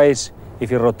 Otherwise,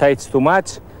 if it rotates too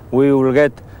much, we will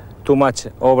get too much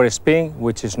overspin,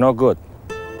 which is not good.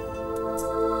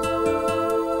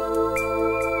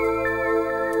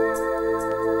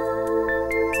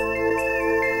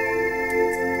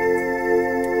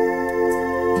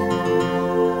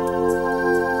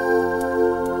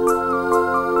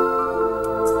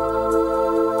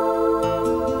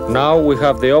 Now we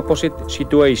have the opposite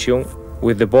situation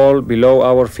with the ball below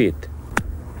our feet.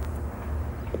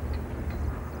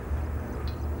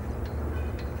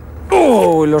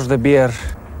 Oh, we lost the beer.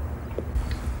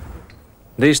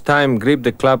 This time grip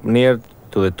the club near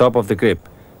to the top of the grip.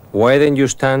 Widen your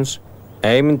stance,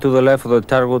 aiming to the left of the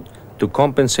target to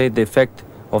compensate the effect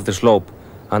of the slope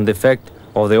and the effect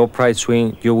of the upright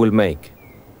swing you will make.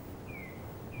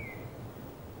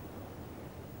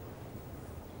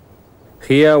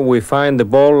 Here we find the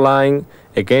ball lying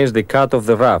against the cut of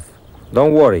the rough.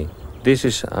 Don't worry, this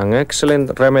is an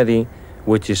excellent remedy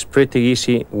which is pretty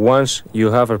easy once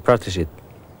you have practiced it.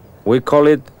 We call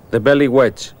it the belly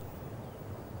wedge.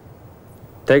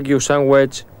 Take your sand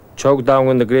wedge, choke down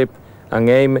on the grip and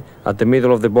aim at the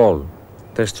middle of the ball.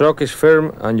 The stroke is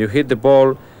firm and you hit the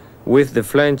ball with the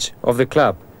flange of the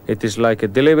club. It is like a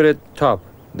deliberate top.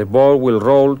 The ball will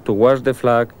roll towards the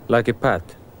flag like a pad.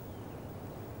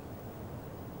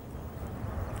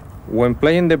 When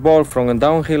playing the ball from a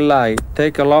downhill lie,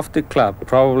 take a lofted club,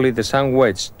 probably the sand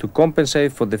wedge, to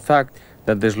compensate for the fact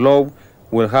that the slope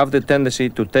will have the tendency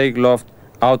to take loft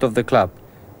out of the club.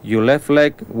 Your left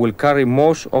leg will carry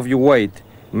most of your weight.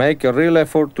 Make a real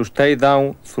effort to stay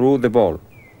down through the ball.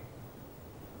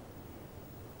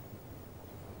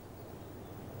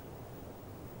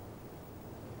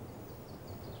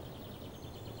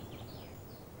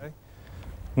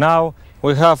 Now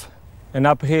we have an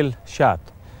uphill shot.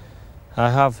 I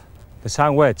have the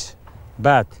sand wedge,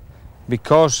 but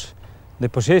because the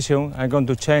position, I'm going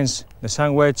to change the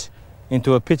sand wedge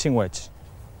into a pitching wedge.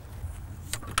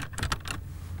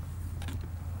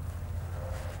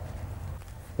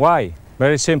 Why?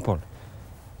 Very simple.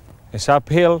 It's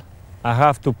uphill, I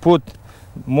have to put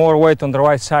more weight on the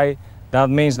right side. That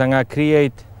means that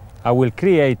I will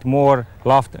create more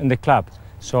loft in the club.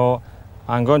 So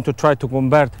I'm going to try to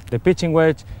convert the pitching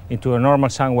wedge into a normal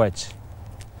sand wedge.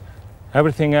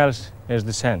 Everything else is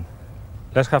the same.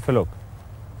 Let's have a look.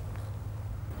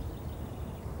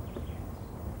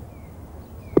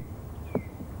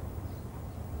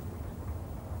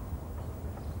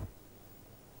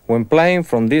 When playing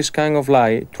from this kind of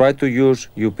lie, try to use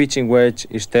your pitching wedge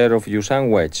instead of your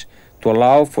sand wedge to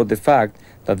allow for the fact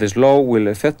that the slope will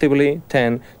effectively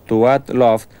tend to add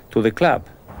loft to the club.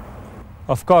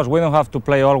 Of course, we don't have to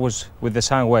play always with the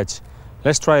sand wedge.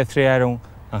 Let's try a 3-iron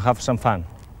and have some fun.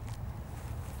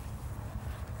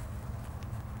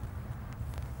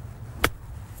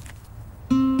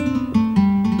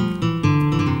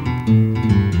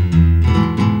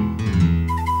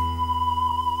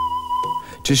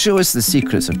 To show us the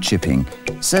secrets of chipping,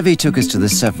 Seve took us to the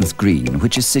 7th green,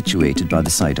 which is situated by the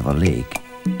side of a lake.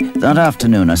 That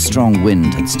afternoon, a strong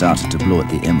wind had started to blow at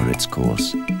the Emirates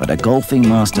course, but a golfing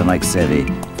master like Seve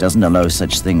doesn't allow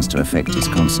such things to affect his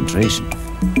concentration.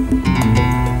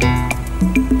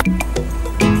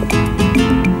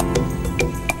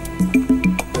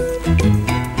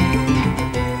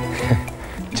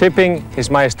 Chipping is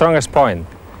my strongest point.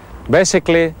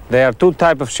 Basically, there are two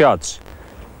types of shots,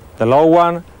 the low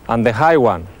one and the high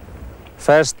one.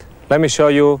 First, let me show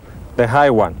you the high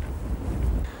one.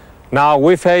 Now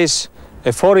we face a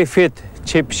 40-feet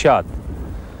chip shot.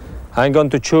 I'm going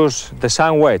to choose the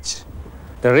sand wedge.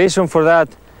 The reason for that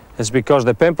is because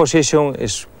the pin position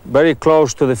is very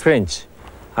close to the fringe.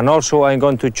 And also I'm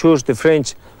going to choose the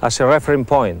fringe as a reference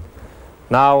point.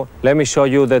 Now let me show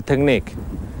you the technique.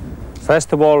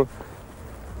 First of all,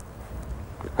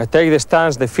 I take the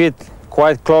stance, the feet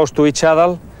quite close to each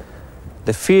other.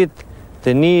 The feet,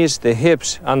 the knees, the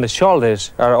hips and the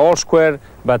shoulders are all square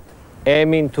but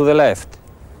aiming to the left.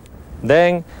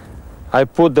 Then I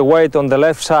put the weight on the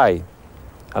left side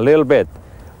a little bit.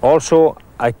 Also,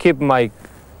 I keep my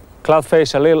club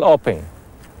face a little open.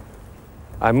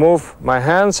 I move my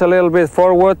hands a little bit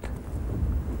forward.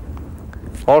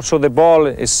 Also, the ball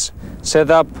is set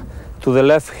up to the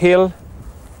left heel.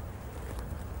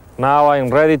 Now I'm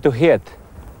ready to hit.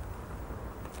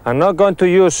 I'm not going to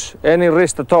use any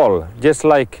wrist at all, just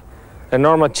like a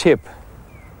normal chip.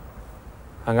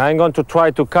 And I'm going to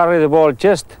try to carry the ball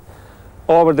just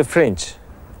over the fringe.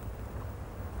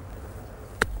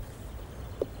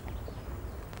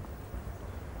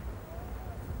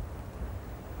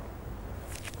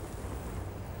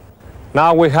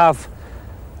 Now we have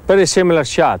very similar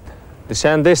shot, the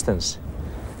same distance.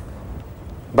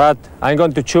 But I'm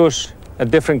going to choose a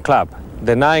different club,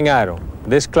 the 9-iron.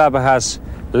 This club has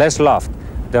less loft.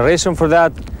 The reason for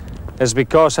that is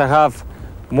because I have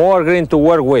more green to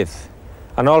work with.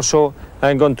 And also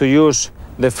I'm going to use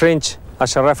the fringe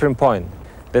as a reference point.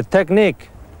 The technique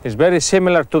is very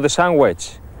similar to the sand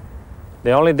wedge.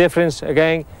 The only difference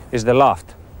again is the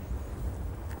loft.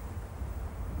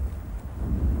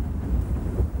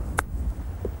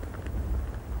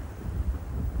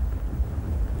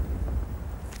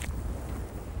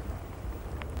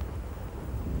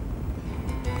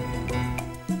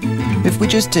 If we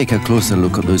just take a closer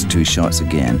look at those two shots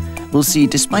again, we'll see,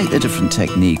 despite the different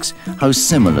techniques, how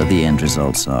similar the end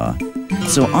results are.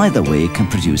 So either way can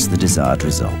produce the desired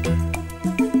result.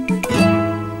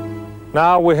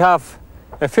 Now we have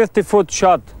a 50-foot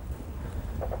shot,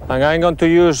 and I'm going to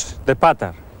use the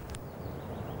putter.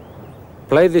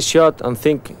 Play the shot and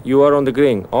think you are on the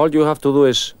green. All you have to do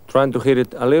is try to hit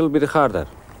it a little bit harder.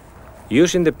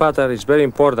 Using the putter is very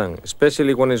important,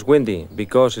 especially when it's windy,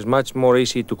 because it's much more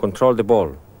easy to control the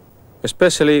ball,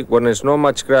 especially when there's not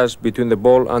much grass between the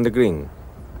ball and the green.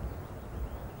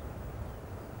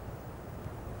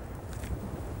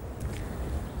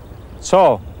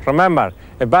 So, remember,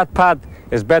 a bad putt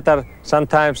is better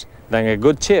sometimes than a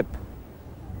good chip.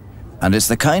 And it's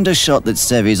the kind of shot that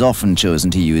Seve's often chosen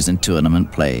to use in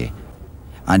tournament play.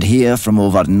 And here from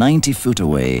over 90 foot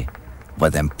away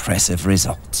with impressive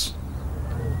results.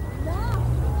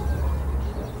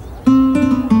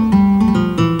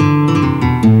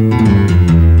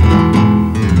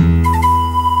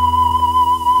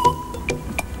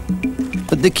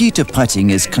 But the key to putting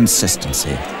is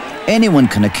consistency. Anyone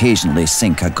can occasionally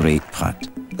sink a great putt.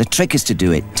 The trick is to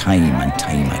do it time and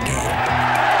time again.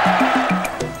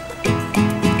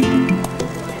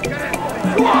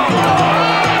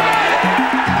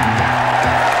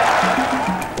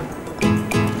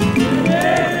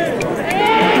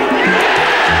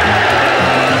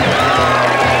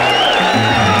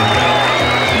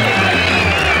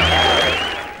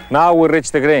 Now we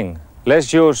reach the green.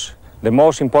 Let's use the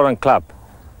most important club,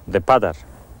 the putter.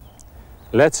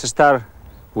 Let's start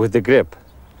with the grip.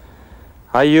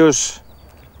 I use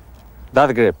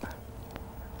that grip.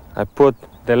 I put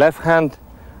the left hand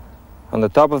on the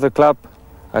top of the club.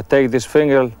 I take this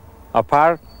finger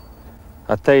apart.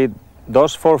 I take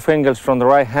those 4 fingers from the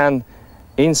right hand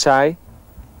inside.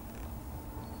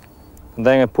 And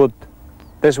then I put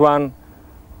this one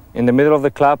in the middle of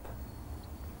the club.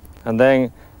 And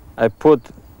then I put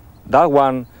that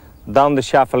one down the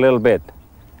shaft a little bit.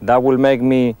 That will make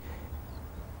me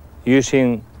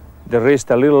using the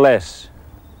wrist a little less.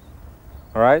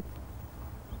 All right?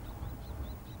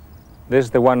 This is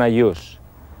the one I use.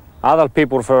 Other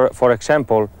people, for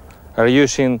example, are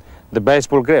using the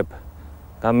baseball grip.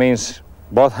 That means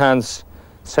both hands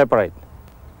separate.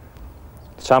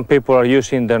 Some people are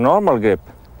using the normal grip,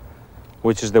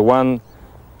 which is the one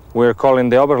we're calling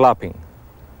the overlapping.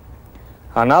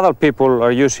 And other people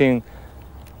are using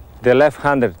the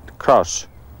left-handed cross,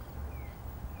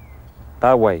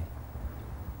 that way.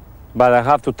 But I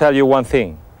have to tell you one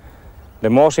thing. The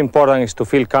most important is to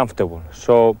feel comfortable.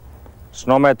 So it's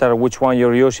no matter which one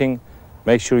you're using,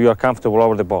 make sure you're comfortable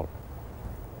over the ball.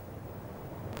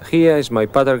 Here is my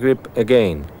putter grip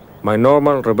again, my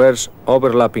normal reverse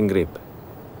overlapping grip.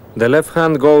 The left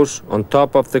hand goes on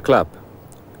top of the club.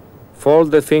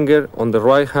 Fold the finger on the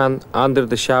right hand under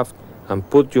the shaft and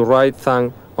put your right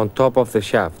thumb on top of the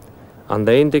shaft and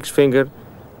the index finger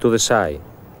to the side.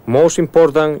 Most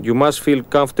important, you must feel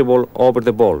comfortable over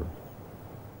the ball.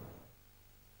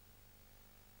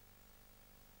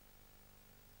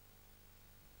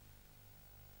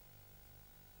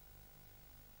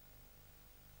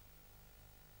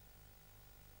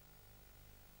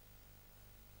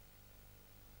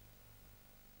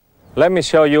 Let me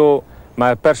show you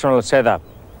my personal setup.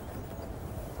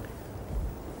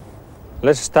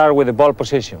 Let's start with the ball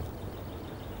position.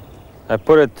 I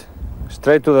put it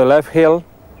straight to the left heel.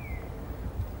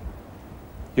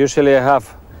 Usually I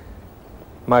have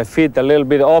my feet a little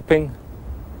bit open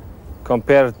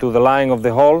compared to the line of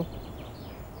the hole.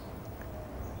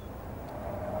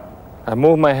 I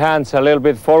move my hands a little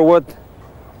bit forward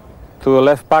to the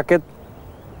left pocket.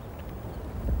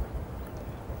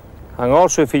 And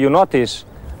also, if you notice,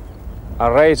 I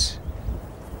raise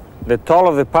the toe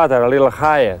of the putter a little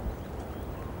higher.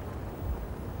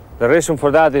 The reason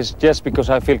for that is just because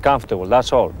I feel comfortable,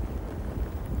 that's all.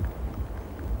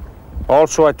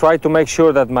 Also, I try to make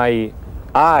sure that my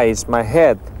eyes, my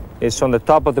head, is on the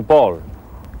top of the ball.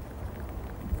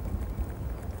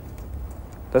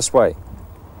 This way.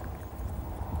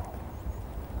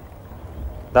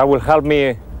 That will help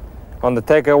me on the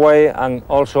takeaway and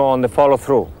also on the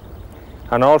follow-through.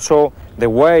 And also, the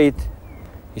weight,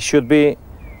 it should be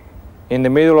in the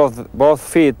middle of both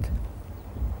feet.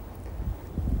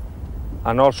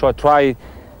 And also I try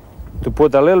to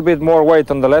put a little bit more weight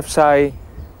on the left side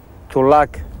to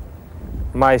lock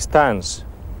my stance.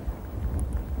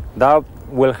 That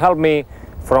will help me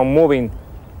from moving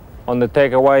on the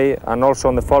takeaway and also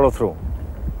on the follow-through.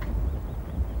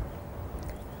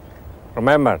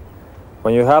 Remember,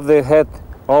 when you have the head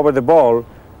over the ball,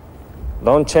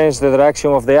 don't change the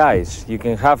direction of the eyes. You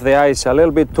can have the eyes a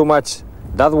little bit too much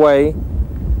that way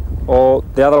or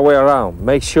the other way around.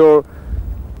 Make sure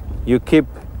you keep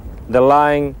the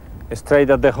line straight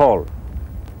at the hole.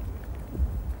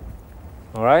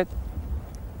 All right?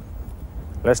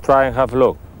 Let's try and have a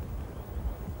look.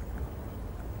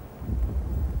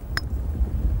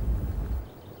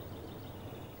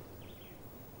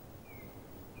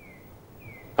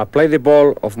 I play the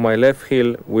ball of my left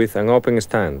heel with an open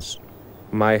stance.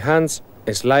 My hands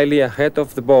slightly ahead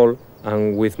of the ball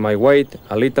and with my weight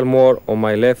a little more on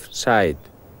my left side.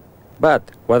 But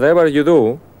whatever you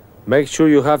do, make sure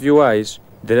you have your eyes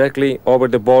directly over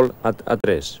the ball at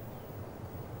rest.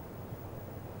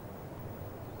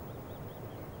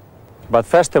 But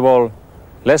first of all,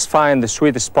 let's find the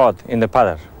sweet spot in the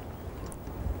putter.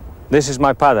 This is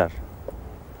my putter.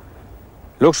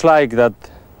 Looks like that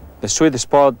the sweet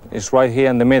spot is right here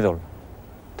in the middle,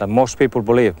 that most people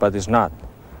believe, but it's not.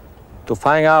 To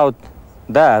find out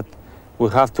that, we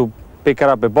have to pick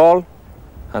up a ball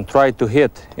and try to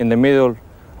hit in the middle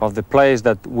of the place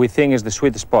that we think is the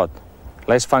sweet spot.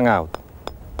 Let's find out.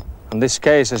 In this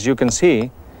case, as you can see,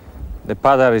 the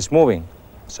putter is moving.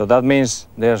 So that means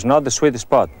there's not the sweet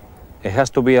spot. It has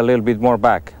to be a little bit more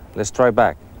back. Let's try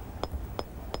back.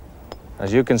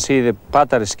 As you can see, the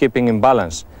putter is keeping in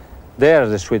balance. There's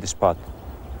the sweet spot.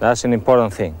 That's an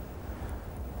important thing.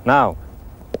 Now,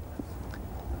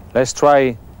 let's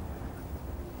try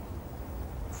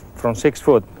from 6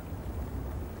 foot.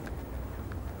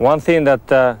 One thing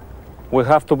that we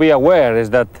have to be aware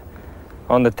is that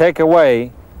on the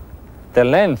takeaway, the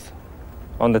length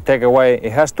on the takeaway,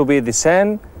 it has to be the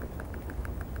same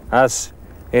as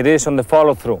it is on the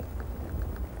follow-through.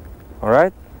 All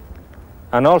right?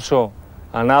 And also,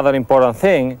 another important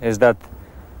thing is that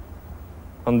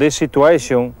on this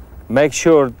situation, make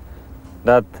sure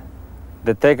that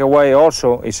the takeaway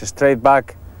also is straight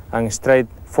back and straight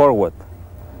forward.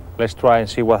 Let's try and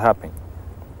see what happens.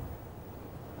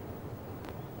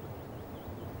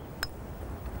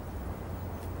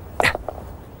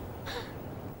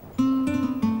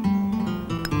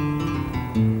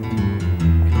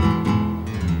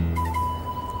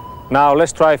 Now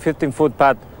let's try 15-foot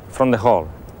putt from the hole.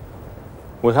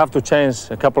 We have to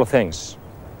change a couple of things.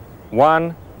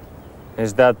 One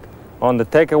is that on the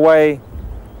takeaway,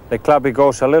 the club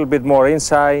goes a little bit more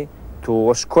inside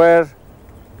to square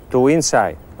to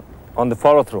inside on the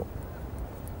follow-through.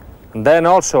 And then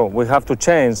also we have to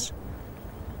change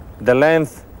the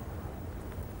length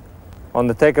on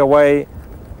the takeaway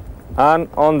and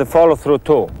on the follow-through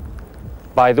too.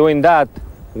 By doing that,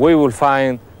 we will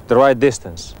find the right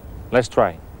distance. Let's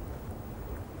try.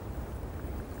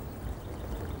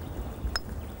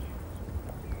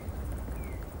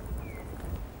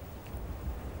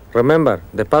 Remember,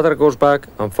 the putter goes back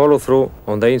and follow through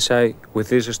on the inside with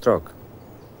this stroke.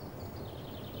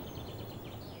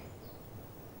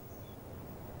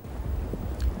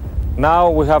 Now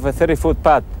we have a 30-foot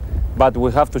putt, but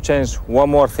we have to change one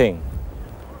more thing.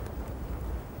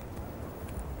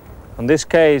 In this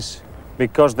case,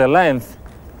 because the length,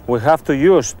 we have to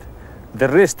use the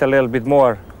wrist a little bit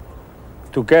more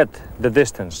to get the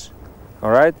distance, all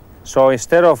right? So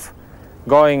instead of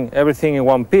going everything in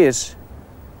one piece,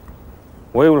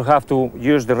 we will have to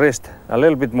use the wrist a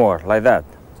little bit more, like that.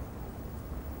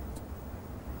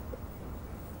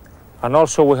 And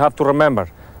also we have to remember,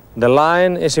 the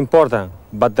line is important,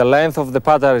 but the length of the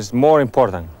putter is more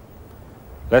important.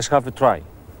 Let's have a try.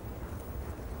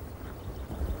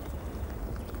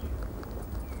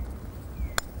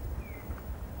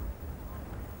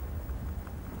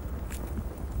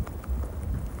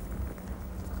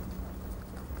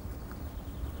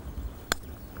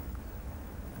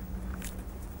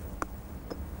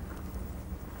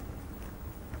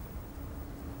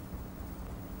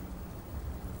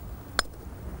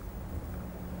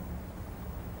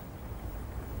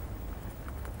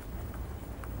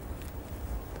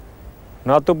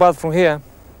 Not too bad from here.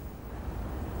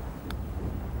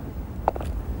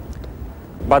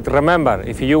 But remember,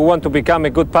 if you want to become a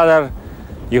good putter,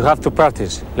 you have to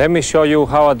practice. Let me show you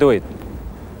how I do it.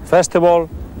 First of all,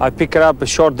 I pick up a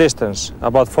short distance,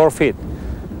 about 4 feet.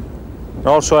 And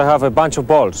also I have a bunch of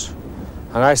balls.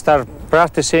 And I start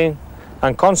practicing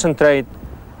and concentrate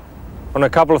on a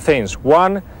couple of things.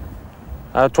 One,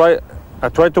 I try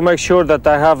to make sure that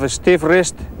I have a stiff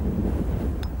wrist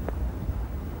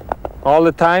all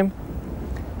the time,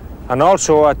 and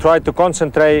also I try to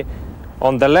concentrate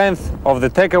on the length of the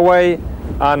takeaway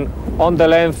and on the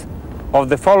length of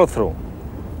the follow-through.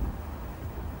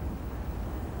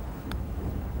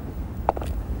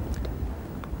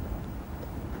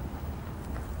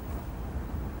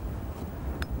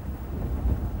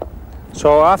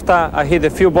 So after I hit a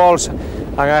few balls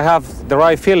and I have the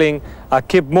right feeling, I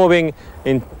keep moving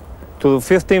into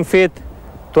 15 feet,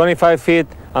 25 feet,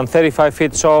 and 35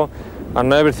 feet so,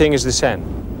 and everything is the same.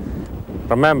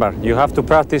 Remember, you have to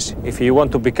practice if you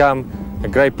want to become a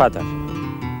great putter.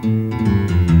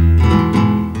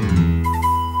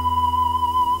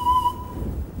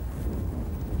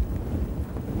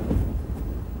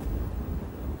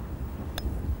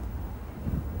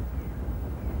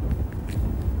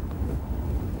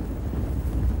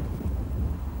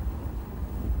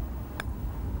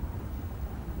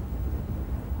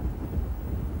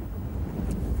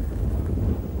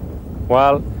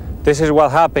 Well, this is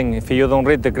what happens if you don't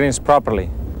read the greens properly.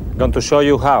 I'm going to show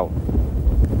you how.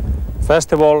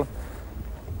 First of all,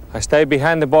 I stay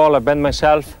behind the ball, I bend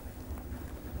myself,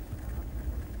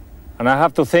 and I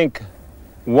have to think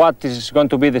what is going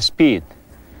to be the speed.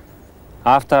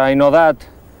 After I know that,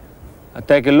 I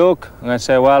take a look and I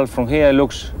say, well, from here it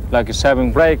looks like a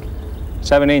 7 break,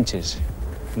 7 inches.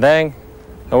 Then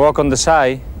I walk on the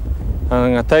side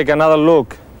and I take another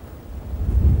look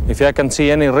if I can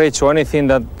see any ridge or anything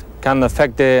that can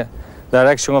affect the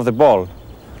direction of the ball.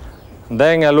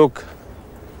 Then I look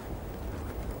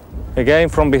again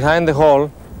from behind the hole,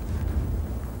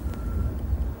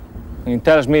 and it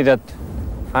tells me that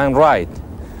I'm right.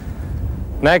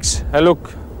 Next, I look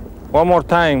one more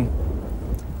time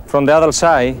from the other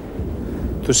side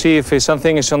to see if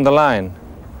something is on the line.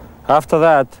 After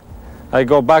that, I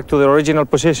go back to the original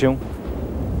position.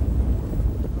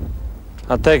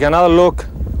 I take another look,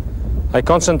 I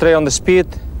concentrate on the speed,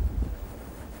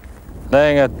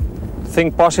 then I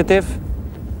think positive.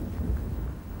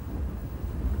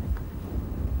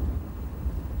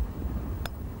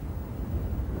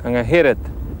 And I hit it.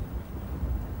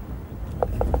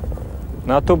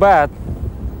 Not too bad.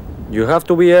 You have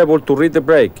to be able to read the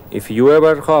break if you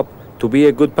ever hope to be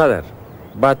a good putter.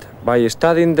 But by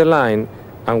studying the line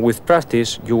and with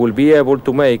practice, you will be able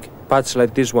to make putts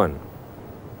like this one.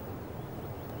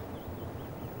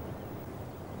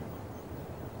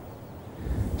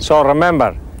 So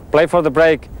remember, play for the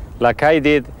break like I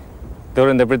did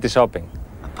during the British Open.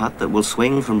 A putt that will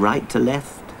swing from right to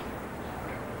left.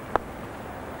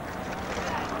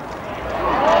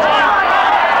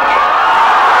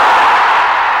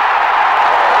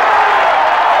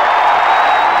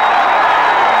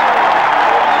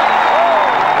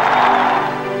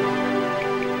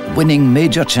 Winning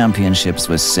major championships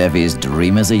was Seve's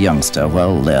dream as a youngster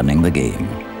while learning the game.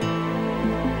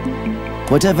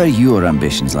 Whatever your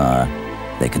ambitions are,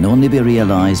 they can only be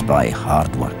realized by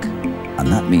hard work, and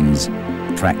that means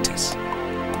practice.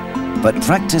 But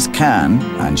practice can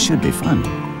and should be fun.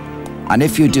 And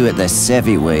if you do it the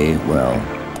Seve way, well,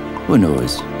 who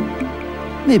knows?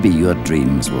 Maybe your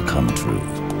dreams will come true.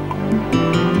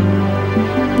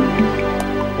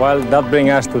 Well, that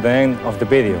brings us to the end of the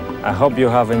video. I hope you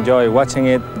have enjoyed watching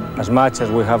it as much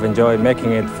as we have enjoyed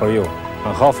making it for you.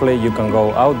 And hopefully you can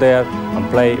go out there and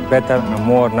play better and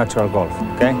more natural golf,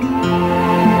 okay?